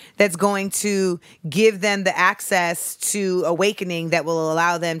information that's going to give them the access to awakening that will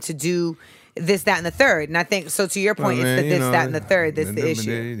allow them to do this, that, and the third. And I think, so to your point, it's this, that, and the third that's the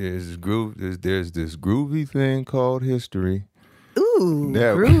issue. There's this groovy thing called history. Ooh,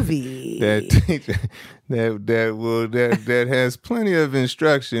 groovy. That has plenty of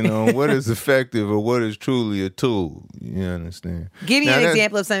instruction on what is effective or what is truly a tool. You understand? Give me an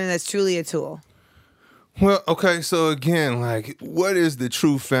example of something that's truly a tool. Well, okay, so again, like, what is the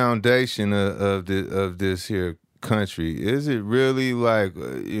true foundation of this here country? Is it really like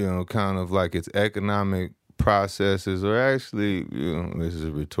kind of like its economic processes, or actually, this is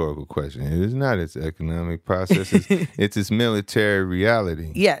a rhetorical question. It is not its economic processes. It's its military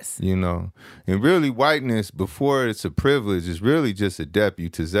reality. Yes. And really whiteness, before it's a privilege, is really just a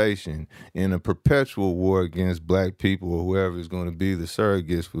deputization in a perpetual war against black people or whoever is going to be the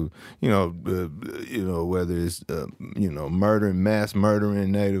surrogates for, whether it's, mass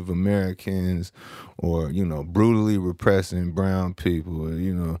murdering Native Americans or, brutally repressing brown people, or,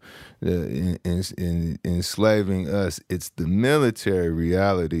 enslaving us. It's the military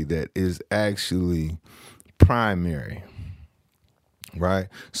reality that is actually primary, right?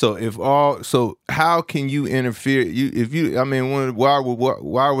 So how can you interfere? Why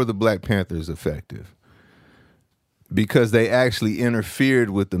were the Black Panthers effective? Because they actually interfered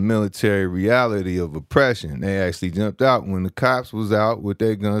with the military reality of oppression. They actually jumped out when the cops was out with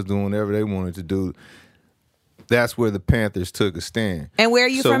their guns doing whatever they wanted to do. That's where the Panthers took a stand. And where are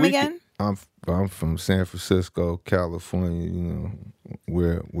you from again? I'm from San Francisco, California.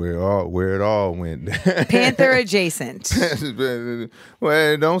 Where it all went. Panther adjacent.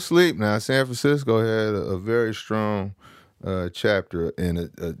 Well, don't sleep now. San Francisco had a very strong chapter, and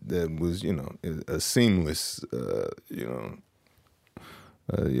that was a seamless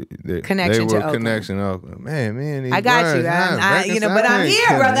connection to Oakland. Connection to Oakland. Man, I got you. But I'm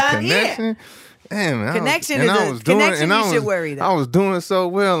here, brother. I'm here. Damn, connection you should worry though. I was doing so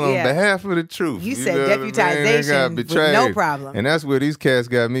well on behalf of the truth. You said deputization with no problem. And that's where these cats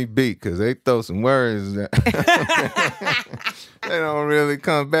got me beat, because they throw some words that they don't really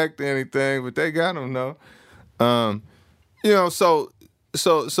come back to anything, but they got them though.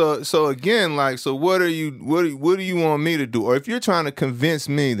 So again, like, so what do you want me to do? Or if you're trying to convince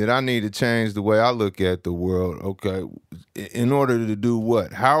me that I need to change the way I look at the world, okay, in order to do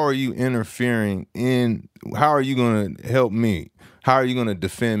what? How are you interfering how are you going to help me? How are you going to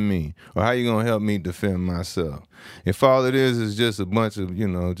defend me? Or how are you going to help me defend myself? If all it is just a bunch of,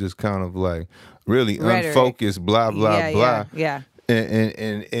 just kind of like really rhetoric, unfocused, blah, blah, blah. Yeah.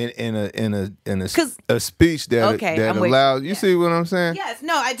 In a speech that allows you see what I'm saying? Yes,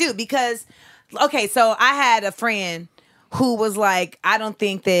 no, I do, because so I had a friend who was like, I don't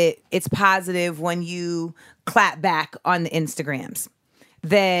think that it's positive when you clap back on the Instagrams.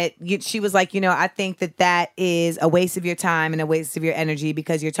 She was like, I think that is a waste of your time and a waste of your energy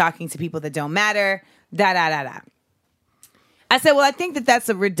because you're talking to people that don't matter. I said, well, I think that's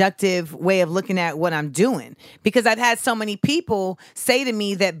a reductive way of looking at what I'm doing, because I've had so many people say to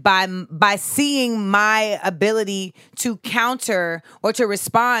me that by seeing my ability to counter or to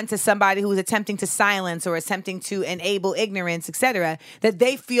respond to somebody who's attempting to silence or attempting to enable ignorance, etc., that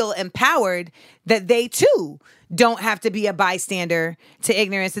they feel empowered, that they too don't have to be a bystander to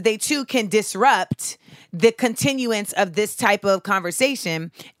ignorance, that they too can disrupt the continuance of this type of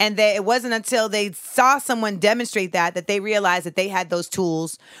conversation. And that it wasn't until they saw someone demonstrate that they realized that they had those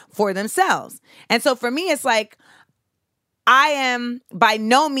tools for themselves. And so for me, it's like, I am by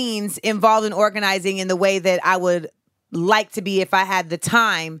no means involved in organizing in the way that I would like to be if I had the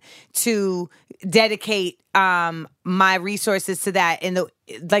time to dedicate my resources to that.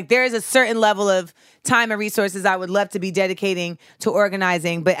 There is a certain level of time and resources I would love to be dedicating to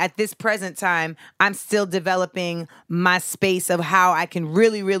organizing, but at this present time, I'm still developing my space of how I can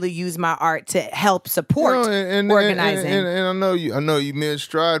really, really use my art to help support organizing. And I know you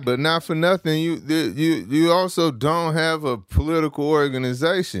mid-stride, but not for nothing. You also don't have a political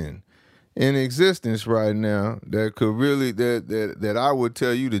organization in existence right now that could really that I would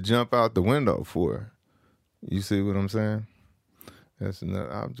tell you to jump out the window for. You see what I'm saying? That's enough.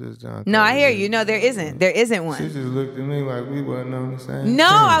 I'm just trying. No, I hear you. No, there isn't. There isn't one. She just looked at me like we wasn't on the same. No,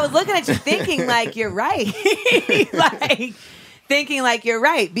 I was looking at you thinking like you're right. Thinking like you're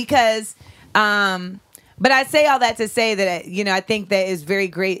right because but I say all that to say that I think that is very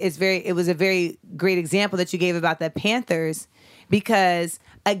great. It was a very great example that you gave about the Panthers because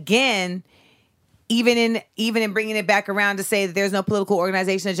again, even in bringing it back around to say that there's no political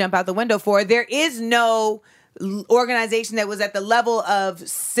organization to jump out the window for, there is no organization that was at the level of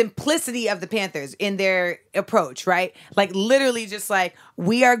simplicity of the Panthers in their approach, right? Like literally just like,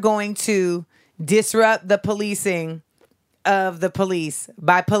 we are going to disrupt the policing of the police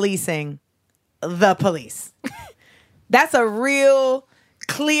by policing the police. That's a real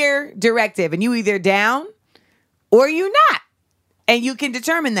clear directive, and you either down or you not. And you can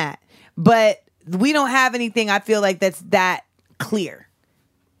determine that. But we don't have anything, I feel like, that's that clear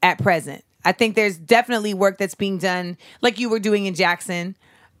at present. I think there's definitely work that's being done, like you were doing in Jackson.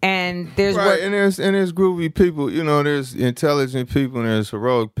 And there's right, work. And there's groovy people, there's intelligent people and there's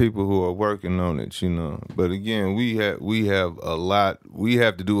heroic people who are working on it, But again, we have a lot. We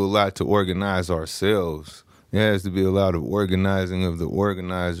have to do a lot to organize ourselves. There has to be a lot of organizing of the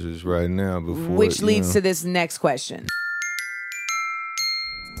organizers right now before. Which leads to this next question.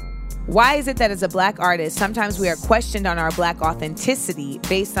 Why is it that as a Black artist, sometimes we are questioned on our Black authenticity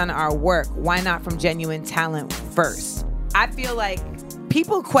based on our work? Why not from genuine talent first? I feel like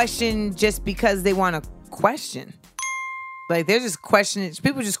people question just because they want to question. Like they're just questioning,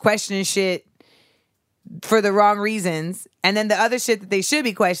 people just questioning shit for the wrong reasons. And then the other shit that they should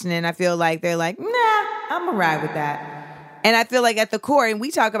be questioning, I feel like they're like, nah, I'm gonna ride with that. And I feel like at the core, and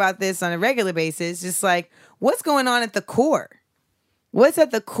we talk about this on a regular basis, just like what's going on at the core? What's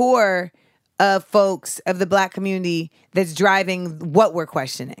at the core of folks of the Black community that's driving what we're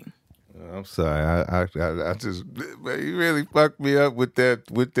questioning? I'm sorry, I just, man, you really fucked me up with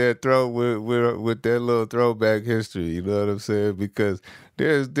that with that little throwback history. You know what I'm saying? Because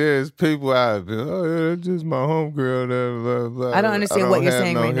there's people out there. Oh yeah, that's just my homegirl. Blah, blah. I don't understand what you're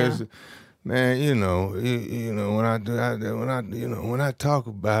saying right now. Man, when I talk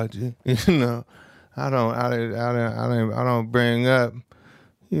about you, I don't bring up,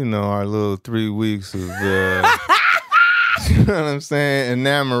 our little 3 weeks of, you know what I'm saying,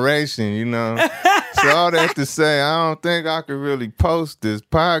 enamoration, So all that to say, I don't think I could really post this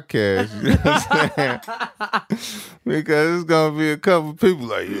podcast, you know what I'm saying? Because it's going to be a couple people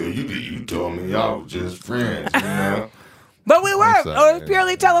like, yeah, you told me y'all was just friends, But we were. It was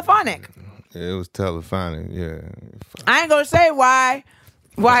purely telephonic. Yeah, it was telephonic, yeah. I ain't going to say why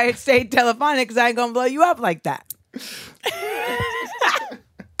it stayed telephonic because I ain't gonna blow you up like that.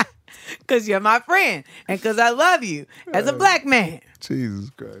 Because you're my friend and because I love you as a Black man. Jesus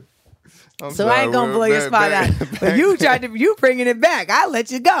Christ. I ain't gonna blow your spot out. But you bringing it back. I'll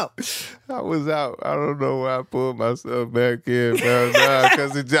let you go. I was out. I don't know why I pulled myself back in.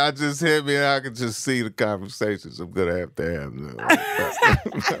 Because it just hit me and I could just see the conversations I'm gonna have to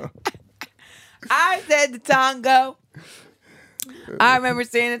have. I said the tango. I remember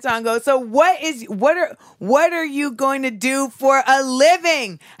saying the tango. So what are you going to do for a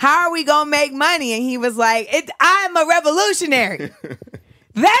living? How are we going to make money? And he was like, I'm a revolutionary.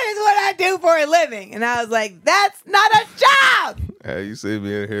 That is what I do for a living. And I was like, that's not a job. Hey, you see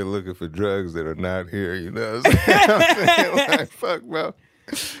me in here looking for drugs that are not here, you know what I'm saying? Like, fuck, bro.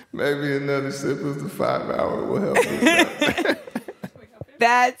 Maybe another sip of the 5 hour will help me.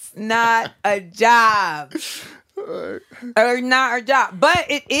 That's not a job. Or not a job. But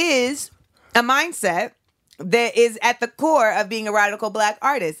it is a mindset that is at the core of being a radical Black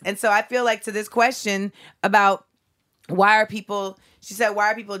artist. And so I feel like to this question about why are people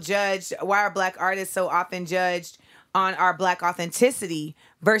judged? Why are Black artists so often judged on our Black authenticity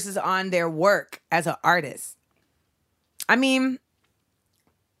versus on their work as an artist? I mean,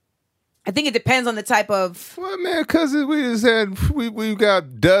 I think it depends on the type of. Well, man, because we've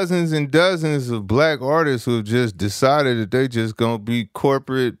got dozens and dozens of black artists who have just decided that they just gonna be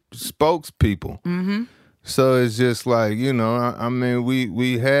corporate spokespeople. Mm-hmm. So it's just like, I mean,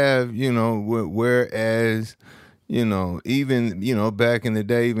 we have, whereas, even, back in the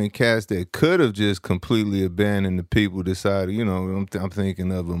day, even cats that could have just completely abandoned the people decided, I'm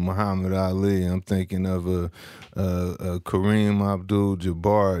thinking of a Muhammad Ali, I'm thinking of a Kareem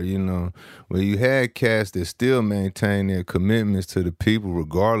Abdul-Jabbar, where you had cats that still maintain their commitments to the people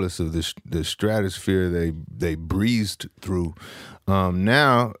regardless of the stratosphere they breezed through.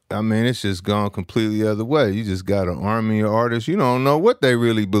 Now, I mean, it's just gone completely the other way. You just got an army of artists. You don't know what they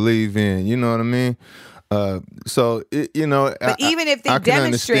really believe in. You know what I mean? So, but even if they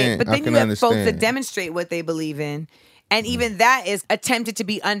demonstrate, but then you have folks that demonstrate what they believe in. And even that is attempted to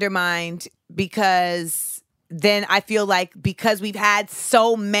be undermined because then I feel like because we've had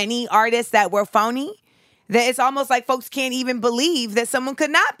so many artists that were phony, that it's almost like folks can't even believe that someone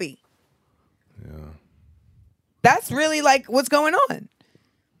could not be. Yeah. That's really like what's going on.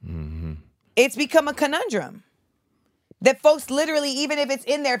 Mm-hmm. It's become a conundrum. That folks literally, even if it's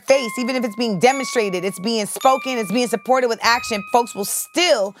in their face, even if it's being demonstrated, it's being spoken, it's being supported with action, folks will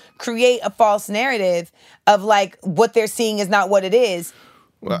still create a false narrative of like what they're seeing is not what it is.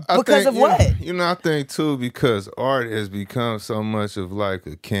 Well, because of what? I think too, because art has become so much of like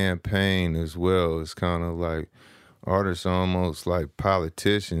a campaign as well. It's kind of like artists are almost like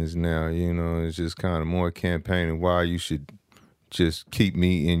politicians now, it's just kind of more campaigning why you should just keep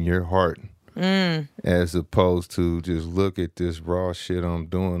me in your heart. As opposed to just look at this raw shit I'm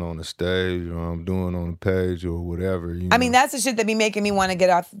doing on the stage or I'm doing on the page or whatever. I mean, that's the shit that be making me want to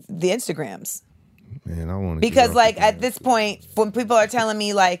get off the Instagrams. Man, I want to. Because like at this point, when people are telling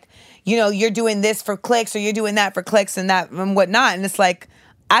me like, you're doing this for clicks or you're doing that for clicks and that and whatnot, and it's like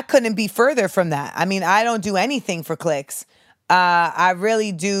I couldn't be further from that. I mean, I don't do anything for clicks. I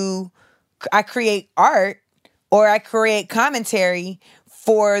really do. I create art or I create commentary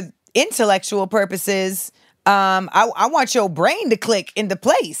for intellectual purposes. I want your brain to click into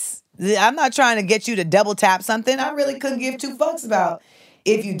place. I'm not trying to get you to double tap something. I really couldn't give two fucks about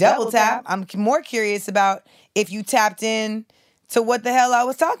if you double tap. I'm more curious about if you tapped in to what the hell I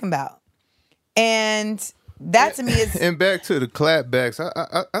was talking about. And that to me is. And back to the clapbacks.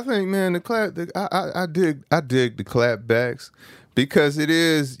 I think, man, I dig the clapbacks. Because it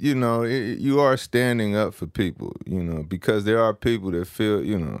is, you are standing up for people, because there are people that feel,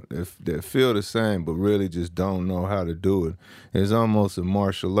 that feel the same, but really just don't know how to do it. It's almost a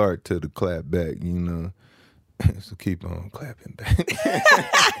martial art to the clap back, So keep on clapping back.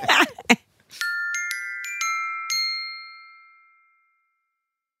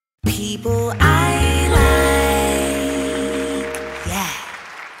 People I like. Yeah.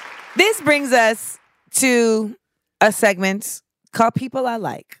 This brings us to a segment called People I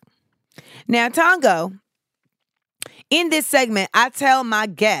Like. Now, Tongo, in this segment, I tell my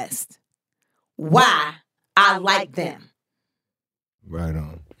guest why I like them. Right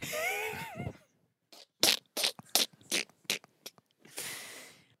on.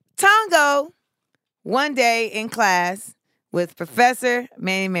 Tongo, one day in class with Professor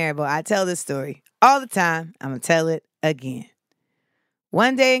Manny Marable, I tell this story all the time. I'm going to tell it again.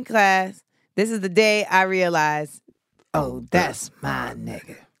 One day in class, this is the day I realized, oh, that's my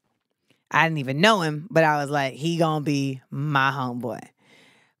nigga. I didn't even know him, but I was like, he gonna be my homeboy.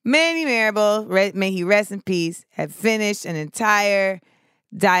 Manny Marable, may he rest in peace, had finished an entire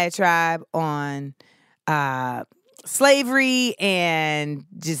diatribe on slavery and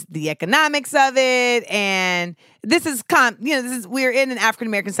just the economics of it. And this is we're in an African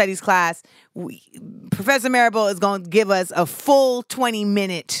American Studies class. Professor Marable is going to give us a full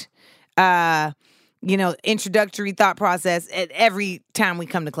 20-minute introductory thought process at every time we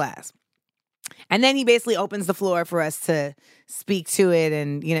come to class. And then he basically opens the floor for us to speak to it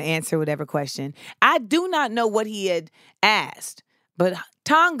and, answer whatever question. I do not know what he had asked, but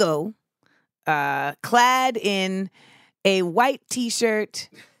Tongo, clad in a white t-shirt,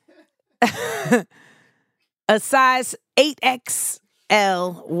 a size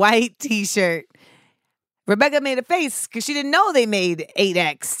 8XL white t-shirt. Rebecca made a face because she didn't know they made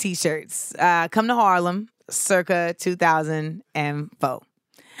 8X t-shirts. Come to Harlem, circa 2004.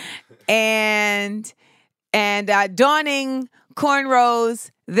 And donning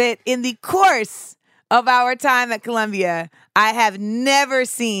cornrows that in the course of our time at Columbia, I have never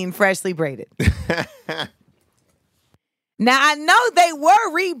seen freshly braided. Now, I know they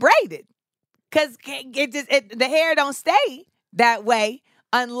were rebraided because the hair don't stay that way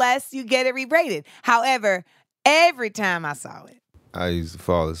unless you get it rebraided. However, every time I saw it. I used to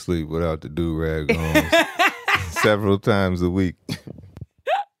fall asleep without the do-rag on several times a week.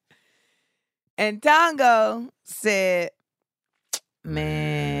 And Tongo said,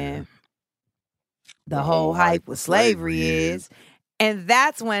 man, the whole hype with slavery is. And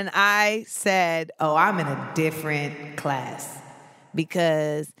that's when I said, oh, I'm in a different class.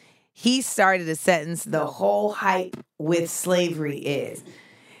 Because he started a sentence, the whole hype with slavery is.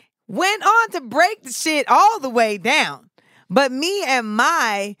 Went on to break the shit all the way down. But me and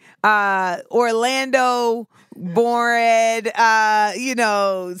my Orlando born,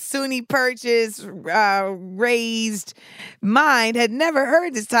 SUNY purchase, raised mind had never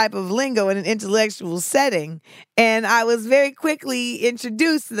heard this type of lingo in an intellectual setting. And I was very quickly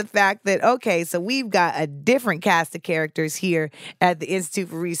introduced to the fact that, okay, so we've got a different cast of characters here at the Institute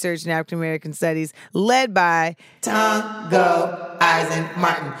for Research in African American Studies, led by Tongo Eisen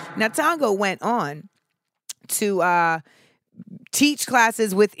Martin. Now, Tongo went on to teach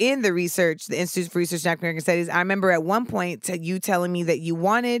classes within the Institute for Research in African American Studies. I remember at one point you telling me that you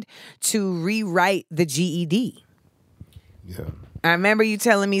wanted to rewrite the GED. Yeah. I remember you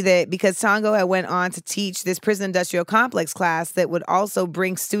telling me that because Tongo had went on to teach this prison industrial complex class that would also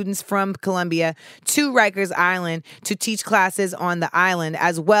bring students from Columbia to Rikers Island to teach classes on the island,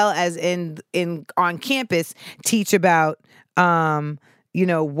 as well as on campus, teach about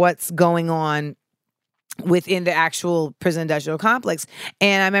what's going on within the actual prison industrial complex.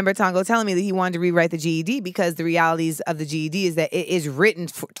 And I remember Tongo telling me that he wanted to rewrite the GED because the realities of the GED is that it is written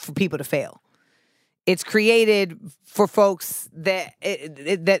for people to fail. It's created for folks that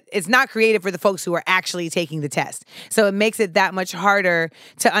it's not created for the folks who are actually taking the test. So it makes it that much harder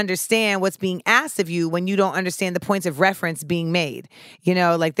to understand what's being asked of you when you don't understand the points of reference being made.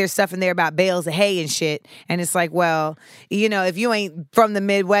 Like there's stuff in there about bales of hay and shit. And it's like, well, if you ain't from the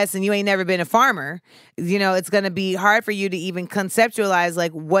Midwest and you ain't never been a farmer, it's going to be hard for you to even conceptualize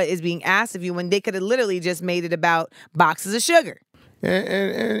like what is being asked of you when they could have literally just made it about boxes of sugar.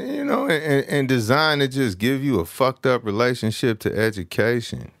 And design to just give you a fucked up relationship to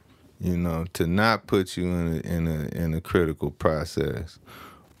education, to not put you in a critical process,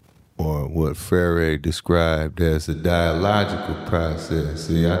 or what Freire described as a dialogical process.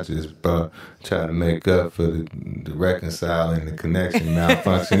 See, I just try to make up for the reconciling the connection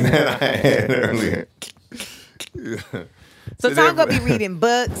malfunction that I had earlier. So Tongo be reading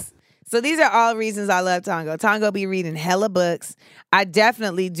books. So these are all reasons I love Tongo. Tongo be reading hella books. I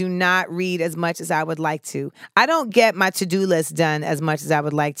definitely do not read as much as I would like to. I don't get my to-do list done as much as I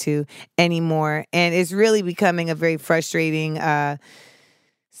would like to anymore. And it's really becoming a very frustrating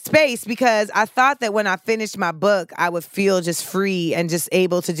space because I thought that when I finished my book, I would feel just free and just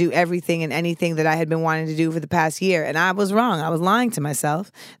able to do everything and anything that I had been wanting to do for the past year. And I was wrong. I was lying to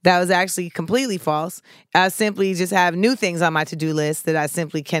myself. That was actually completely false. I simply just have new things on my to-do list that I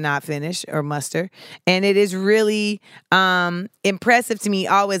simply cannot finish or muster. And it is really impressive to me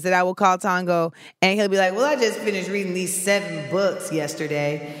always that I will call Tongo and he'll be like, well, I just finished reading these 7 books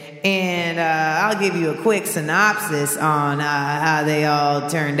yesterday. And I'll give you a quick synopsis on how they all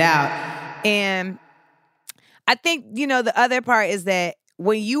turned out. And I think, the other part is that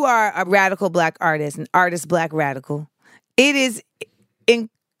when you are a radical Black artist, an artist Black radical, it is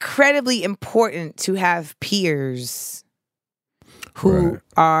incredibly important to have peers who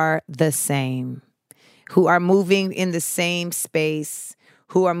are the same, who are moving in the same space,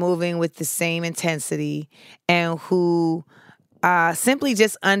 who are moving with the same intensity, and who simply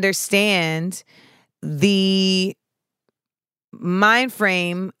just understand the mind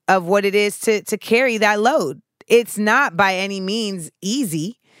frame of what it is to carry that load. It's not by any means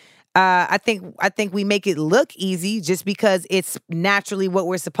easy. I think we make it look easy just because it's naturally what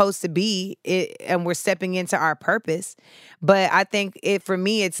we're supposed to be, and we're stepping into our purpose. But I think for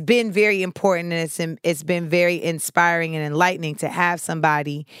me, it's been very important, and it's been very inspiring and enlightening to have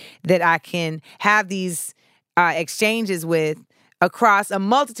somebody that I can have these exchanges with across a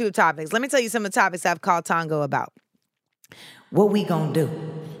multitude of topics. Let me tell you some of the topics I've called Tongo about. What we gonna do?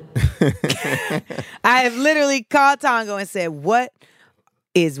 I have literally called Tongo and said, what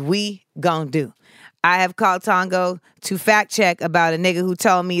is we gonna do? I have called Tongo to fact check about a nigga who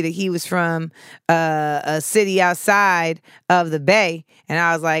told me that he was from a city outside of the Bay. And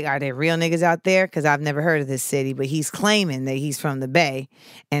I was like, are there real niggas out there? Because I've never heard of this city, but he's claiming that he's from the Bay.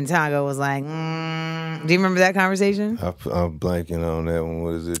 And Tongo was like, do you remember that conversation? I'm blanking on that one.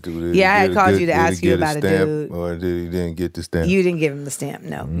 What is it? Yeah, I had called you to ask you about a dude. Or didn't get the stamp? You didn't give him the stamp.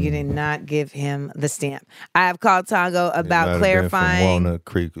 No, you did not give him the stamp. I have called Tongo about clarifying. From Walnut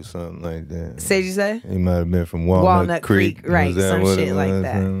Creek or something like that. Say you say? He might have been from Walnut Creek. Right, some shit like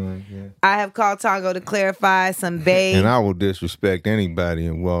that. I have called Tongo to clarify some Bay. And I will disrespect anybody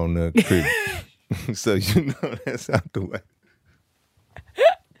in Walnut Creek. So you know that's out the way.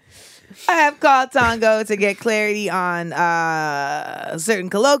 I have called Tongo to get clarity on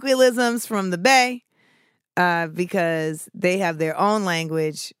certain colloquialisms from the Bay because they have their own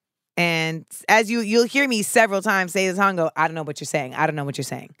language. And as you'll hear me several times say to Tongo, I don't know what you're saying. I don't know what you're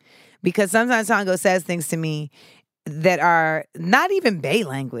saying. Because sometimes Tongo says things to me that are not even Bay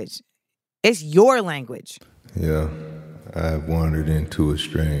language. It's your language. Yeah. I've wandered into a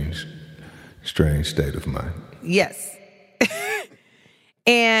strange state of mind. Yes.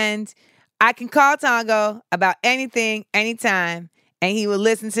 And I can call Tongo about anything, anytime, and he will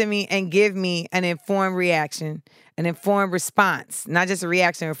listen to me and give me an informed reaction, an informed response. Not just a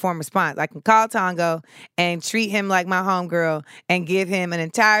reaction, an informed response. I can call Tongo and treat him like my homegirl and give him an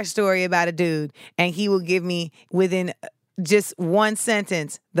entire story about a dude, and he will give me, within just one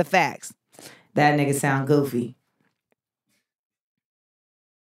sentence, the facts. That nigga sound goofy.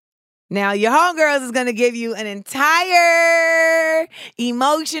 Now, your homegirls is going to give you an entire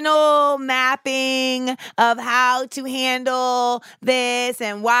emotional mapping of how to handle this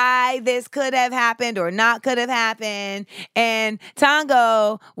and why this could have happened or not could have happened. And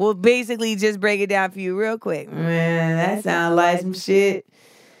Tongo will basically just break it down for you real quick. Man, that sounds like some shit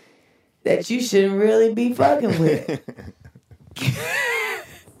that you shouldn't really be fucking with.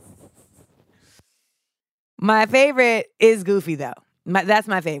 My favorite is Goofy, though. That's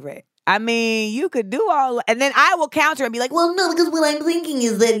my favorite. I mean, you could do all, and then I will counter and be like, well, no, because what I'm thinking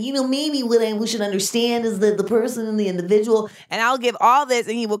is that, maybe what we should understand is that the person and the individual, and I'll give all this,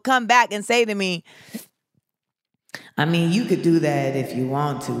 and he will come back and say to me, I mean, you could do that if you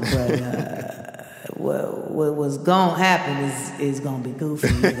want to, but what was going to happen is going to be Goofy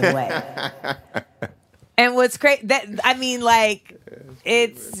either way. And what's crazy,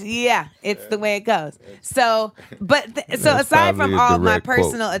 it's the way it goes. So, so aside from all my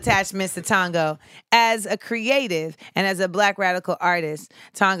personal attachments to Tongo, as a creative and as a Black radical artist,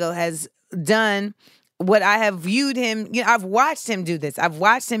 Tongo has done what I have viewed him, I've watched him do this. I've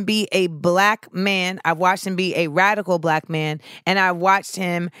watched him be a Black man. I've watched him be a radical Black man. And I watched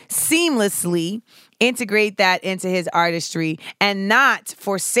him seamlessly integrate that into his artistry and not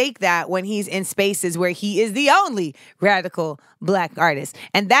forsake that when he's in spaces where he is the only radical Black artist.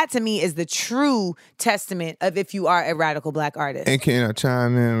 And that to me is the true testament of if you are a radical Black artist. And can I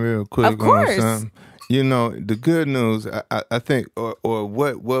chime in real quick? Of course. On something? The good news, I think, or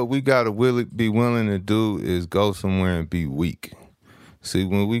what we gotta be willing to do is go somewhere and be weak. See,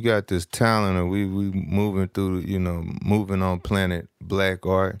 when we got this talent, or we moving through, moving on Planet Black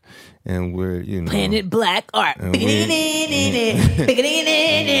art, and we're, Planet Black art. Planet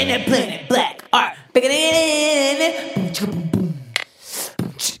Black art.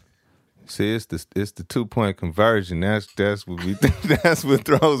 See, it's the 2-point conversion. That's what we think. That's what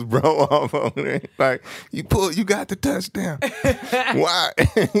throws bro off on it. Like you got the touchdown. Why?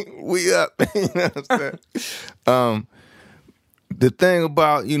 We up. You know what I'm saying? The thing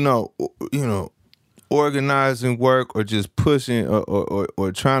about organizing work or just pushing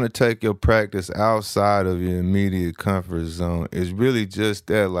or trying to take your practice outside of your immediate comfort zone is really just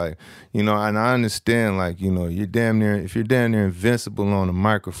that. Like, and I understand, like, if you're damn near invincible on a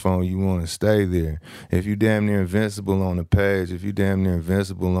microphone, you want to stay there. If you're damn near invincible on a page, if you're damn near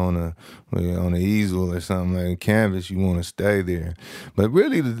invincible on an easel or something like a canvas, you want to stay there. But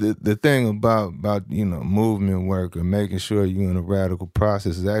really the thing about movement work or making sure you're in a radical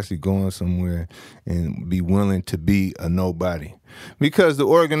process is actually going somewhere and be willing to be a nobody. Because the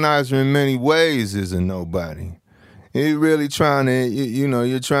organizer in many ways is a nobody. You're really trying to,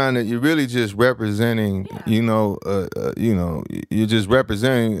 you're really just representing, you're just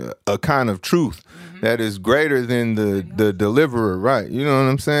representing a kind of truth that is greater than the deliverer, right? You know what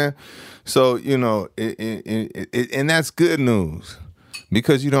I'm saying? So, and that's good news.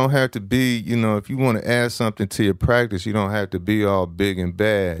 Because you don't have to be, if you want to add something to your practice, you don't have to be all big and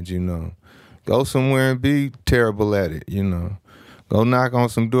bad, Go somewhere and be terrible at it, Go knock on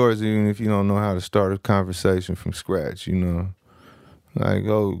some doors even if you don't know how to start a conversation from scratch, Like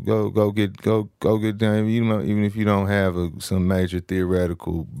go get down. Even if you don't have some major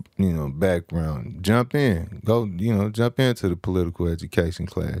theoretical, background, jump in. Jump into the political education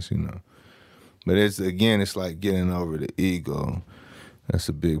class. But it's like getting over the ego. That's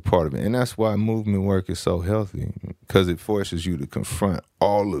a big part of it, and that's why movement work is so healthy, because it forces you to confront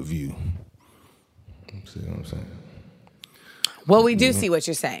all of you. See what I'm saying? Well, we do see what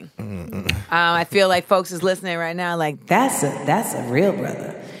you're saying. I feel like folks is listening right now like, that's a real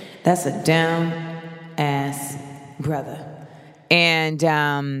brother. That's a down-ass brother. And,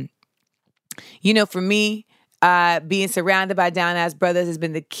 for me, being surrounded by down-ass brothers has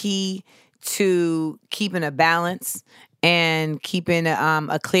been the key to keeping a balance and keeping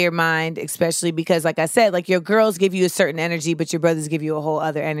a clear mind, especially because, like I said, like your girls give you a certain energy, but your brothers give you a whole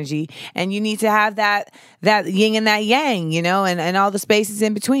other energy. And you need to have that yin and that yang, and all the spaces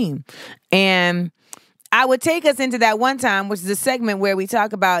in between. And I would take us into that one time, which is a segment where we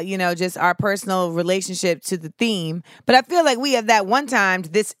talk about, just our personal relationship to the theme. But I feel like we have that one time.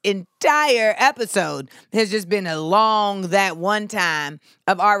 This entire episode has just been along that one time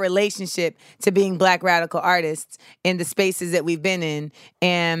of our relationship to being Black radical artists in the spaces that we've been in.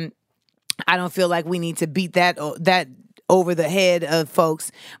 And I don't feel like we need to beat that over the head of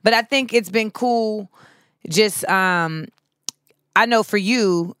folks. But I think it's been cool. Just, I know for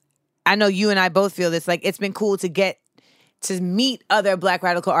you, I know you and I both feel this, like it's been cool to get to meet other Black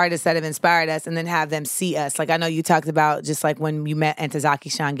radical artists that have inspired us and then have them see us. Like I know you talked about just like when you met Ntozake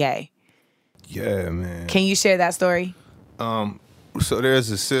Shange. Yeah, man. Can you share that story? So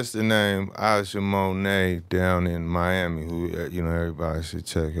there's a sister named Aja Monet down in Miami who, everybody should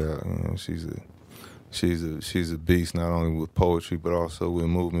check out. She's a beast, not only with poetry but also with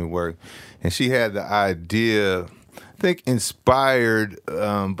movement work. And she had the idea, I think inspired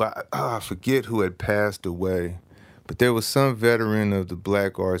by, I forget who had passed away, but there was some veteran of the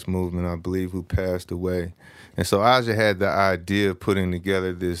Black arts movement, I believe, who passed away. And so Aja had the idea of putting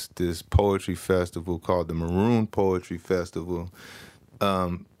together this poetry festival called the Maroon Poetry Festival,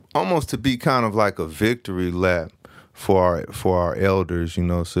 almost to be kind of like a victory lap for our elders,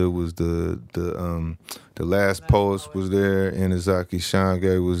 So it was the last poets was there, Ntozake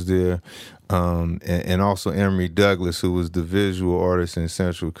Shange was there. And also Emory Douglas, who was the visual artist and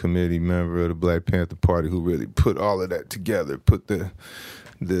central committee member of the Black Panther Party, who really put all of that together, put the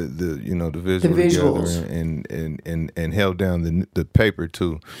visual together and held down the paper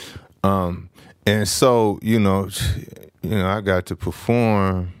too. And so I got to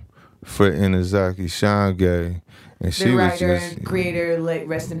perform for Ntozake Shange. And she the writer was just, and creator, like,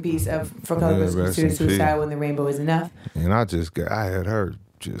 rest in peace, of For Color Goes Pursuit Suicide When the Rainbow Is Enough. And I had her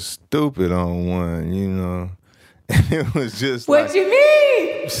just stupid on one, And it was just what you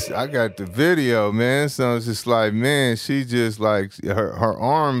mean? I got the video, man. So it's just like, man, she just like, her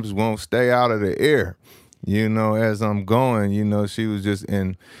arms won't stay out of the air, as I'm going, she was just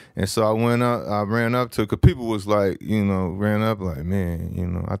in. And so I ran up to her, because people was like, ran up like,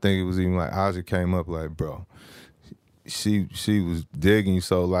 man, I think it was even like Aja came up like, bro, she was digging.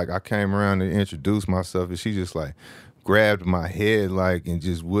 So like I came around to introduce myself, and she just like grabbed my head like and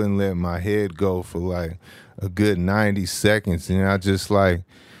just wouldn't let my head go for like a good 90 seconds. And I just like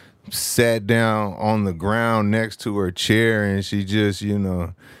sat down on the ground next to her chair, and she just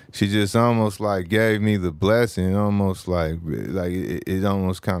almost like gave me the blessing, almost like it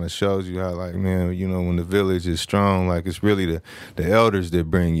almost kind of shows you how, like, man, when the village is strong, like it's really the elders that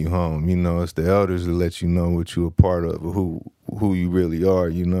bring you home, it's the elders that let you know what you're a part of, who you really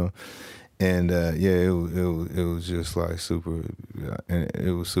are, And it was just like super, and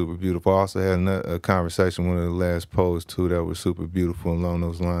it was super beautiful. I also had a conversation with one of the last poets too that was super beautiful along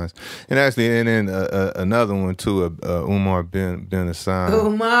those lines. And actually, and then another one too, Umar bin Hassan.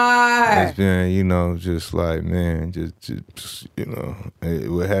 Umar has been, just like, man, just it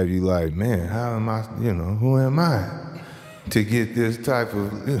would have you like, man, how am I, who am I to get this type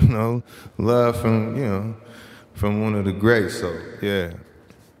of, love from one of the greats? So yeah.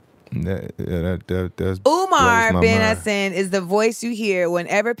 That's Umar bin Hassan is the voice you hear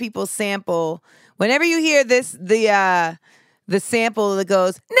whenever people sample. Whenever you hear the sample that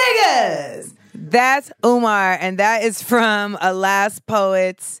goes niggas, that's Umar, and that is from a Last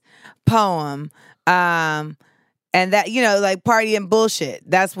Poets poem. And that, like party and bullshit.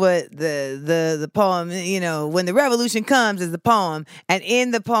 That's what the poem, when the revolution comes is the poem. And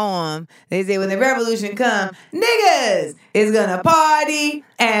in the poem, they say when the revolution comes, niggas is gonna party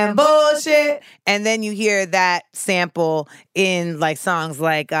and bullshit. And then you hear that sample in like songs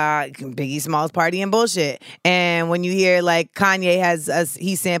like Biggie Smalls' Party and Bullshit. And when you hear like Kanye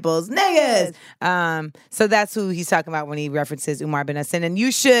he samples niggas. So that's who he's talking about when he references Umar bin Hassan. And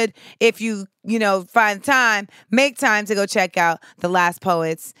you should, if you find time, make time to go check out The Last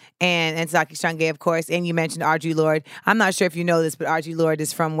Poets and Zaki Changé, of course. And you mentioned Audre Lorde. I'm not sure if you know this, but Audre Lorde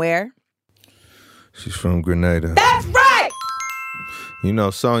is from where? She's from Grenada. That's right!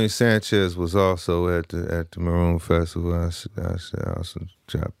 Sonia Sanchez was also at the Maroon Festival. I should also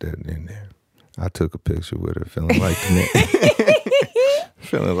drop that in there. I took a picture with her, feeling like the man.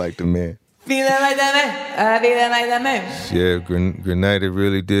 Feeling like the man. Feeling like that man. Feeling like that man. Yeah, Grenada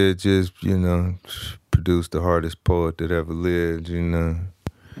really did just, produce the hardest poet that ever lived,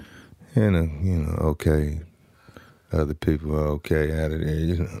 okay. Other people are okay out of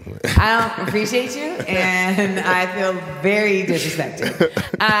there, I don't appreciate you, and I feel very disrespected.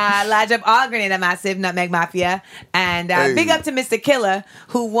 Large up all Grenada Massive, Nutmeg Mafia, and big up to Mr. Killer,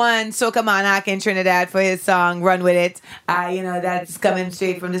 who won Soca Monarch in Trinidad for his song Run With It. That's coming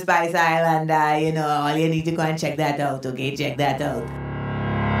straight from the Spice Island. All you need to go and check that out, okay? Check that out.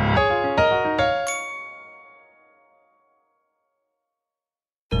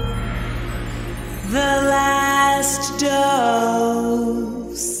 The last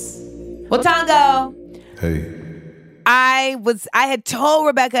dose. Well, Tongo. Hey. I had told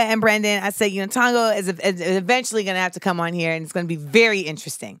Rebecca and Brendan, I said, Tongo is eventually going to have to come on here, and it's going to be very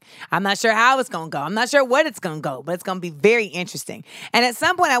interesting. I'm not sure how it's going to go. I'm not sure what it's going to go, but it's going to be very interesting. And at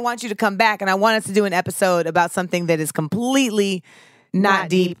some point, I want you to come back, and I want us to do an episode about something that is completely not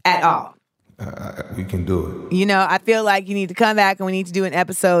deep at all. We can do it. I feel like you need to come back, and we need to do an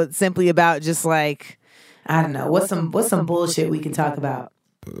episode simply about just like, I don't know, what's some bullshit we can talk about.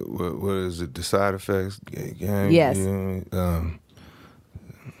 What is it? The side effects? Yes. No, I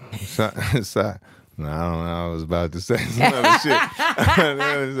don't know. I was about to say some other shit.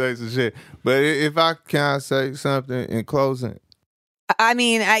 I was say some shit. But if I say something in closing. I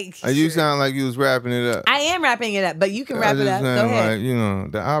mean, you sound like you was wrapping it up. I am wrapping it up, but you can wrap it up. Go ahead.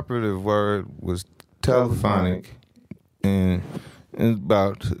 Like, the operative word was telephonic, and it's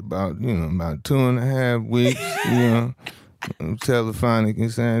about 2.5 weeks, telephonic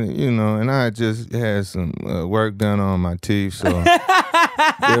and saying, and I just had some work done on my teeth, so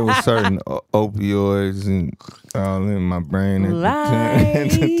there were certain opioids and all in my brain at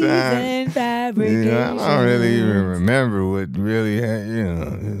the time. I don't really even remember what really had,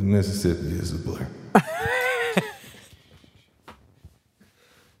 Mississippi is a blur.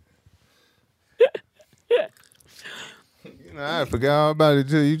 I forgot all about it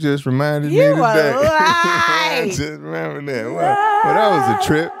till you just reminded me today. I just remember that. Well, that was a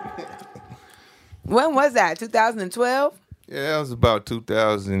trip. When was that? 2012? Yeah, that was about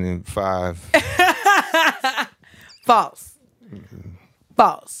 2005. False.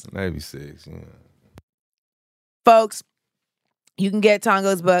 False. Maybe 6, Folks, you can get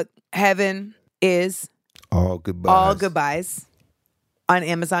Tongo's book, Heaven is All Goodbyes. All Goodbyes, on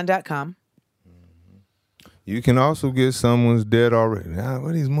Amazon.com. You can also get Someone's Dead Already. Now,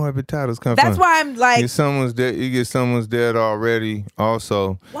 where these morbid titles come from? That's why I'm like... You get Someone's Dead Already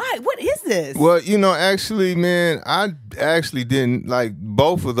also. Why? What is this? Well, actually, man, I actually didn't... Like,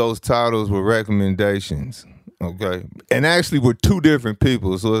 both of those titles were recommendations, okay? And actually were two different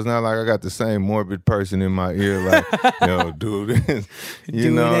people, so it's not like I got the same morbid person in my ear like, dude. Do it again.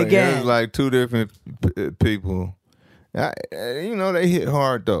 It's like two different people. They hit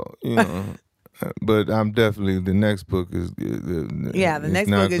hard, though, But I'm definitely, the next book is... the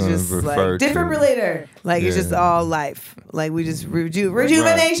next book is just like defibrillator. Like, it's just all life. Like, we just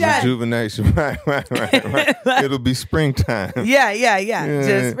rejuvenation. Right. Rejuvenation, right. It'll be springtime. Yeah.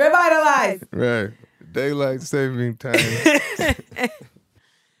 Just revitalize. Right. Daylight saving time.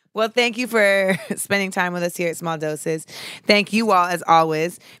 Well, thank you for spending time with us here at Small Doses. Thank you all, as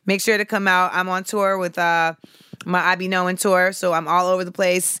always. Make sure to come out. I'm on tour with... my I Be Knowing tour, so I'm all over the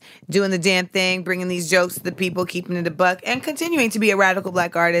place doing the damn thing, bringing these jokes to the people, keeping it a buck, and continuing to be a radical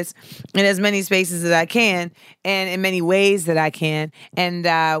black artist in as many spaces as I can and in many ways that I can. And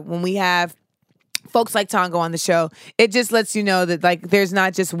when we have folks like Tongo on the show, it just lets you know that like there's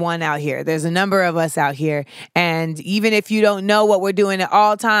not just one out here. There's a number of us out here. And even if you don't know what we're doing at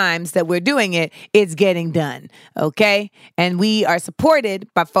all times that we're doing it, it's getting done. Okay? And we are supported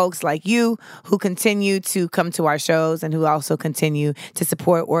by folks like you who continue to come to our shows and who also continue to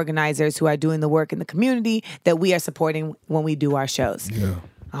support organizers who are doing the work in the community that we are supporting when we do our shows. Yeah.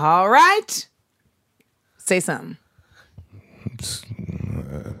 All right? Say something.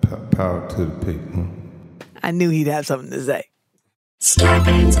 Power to the people. I knew he'd have something to say.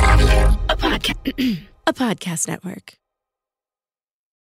 Scarpins Avenue, a podcast network.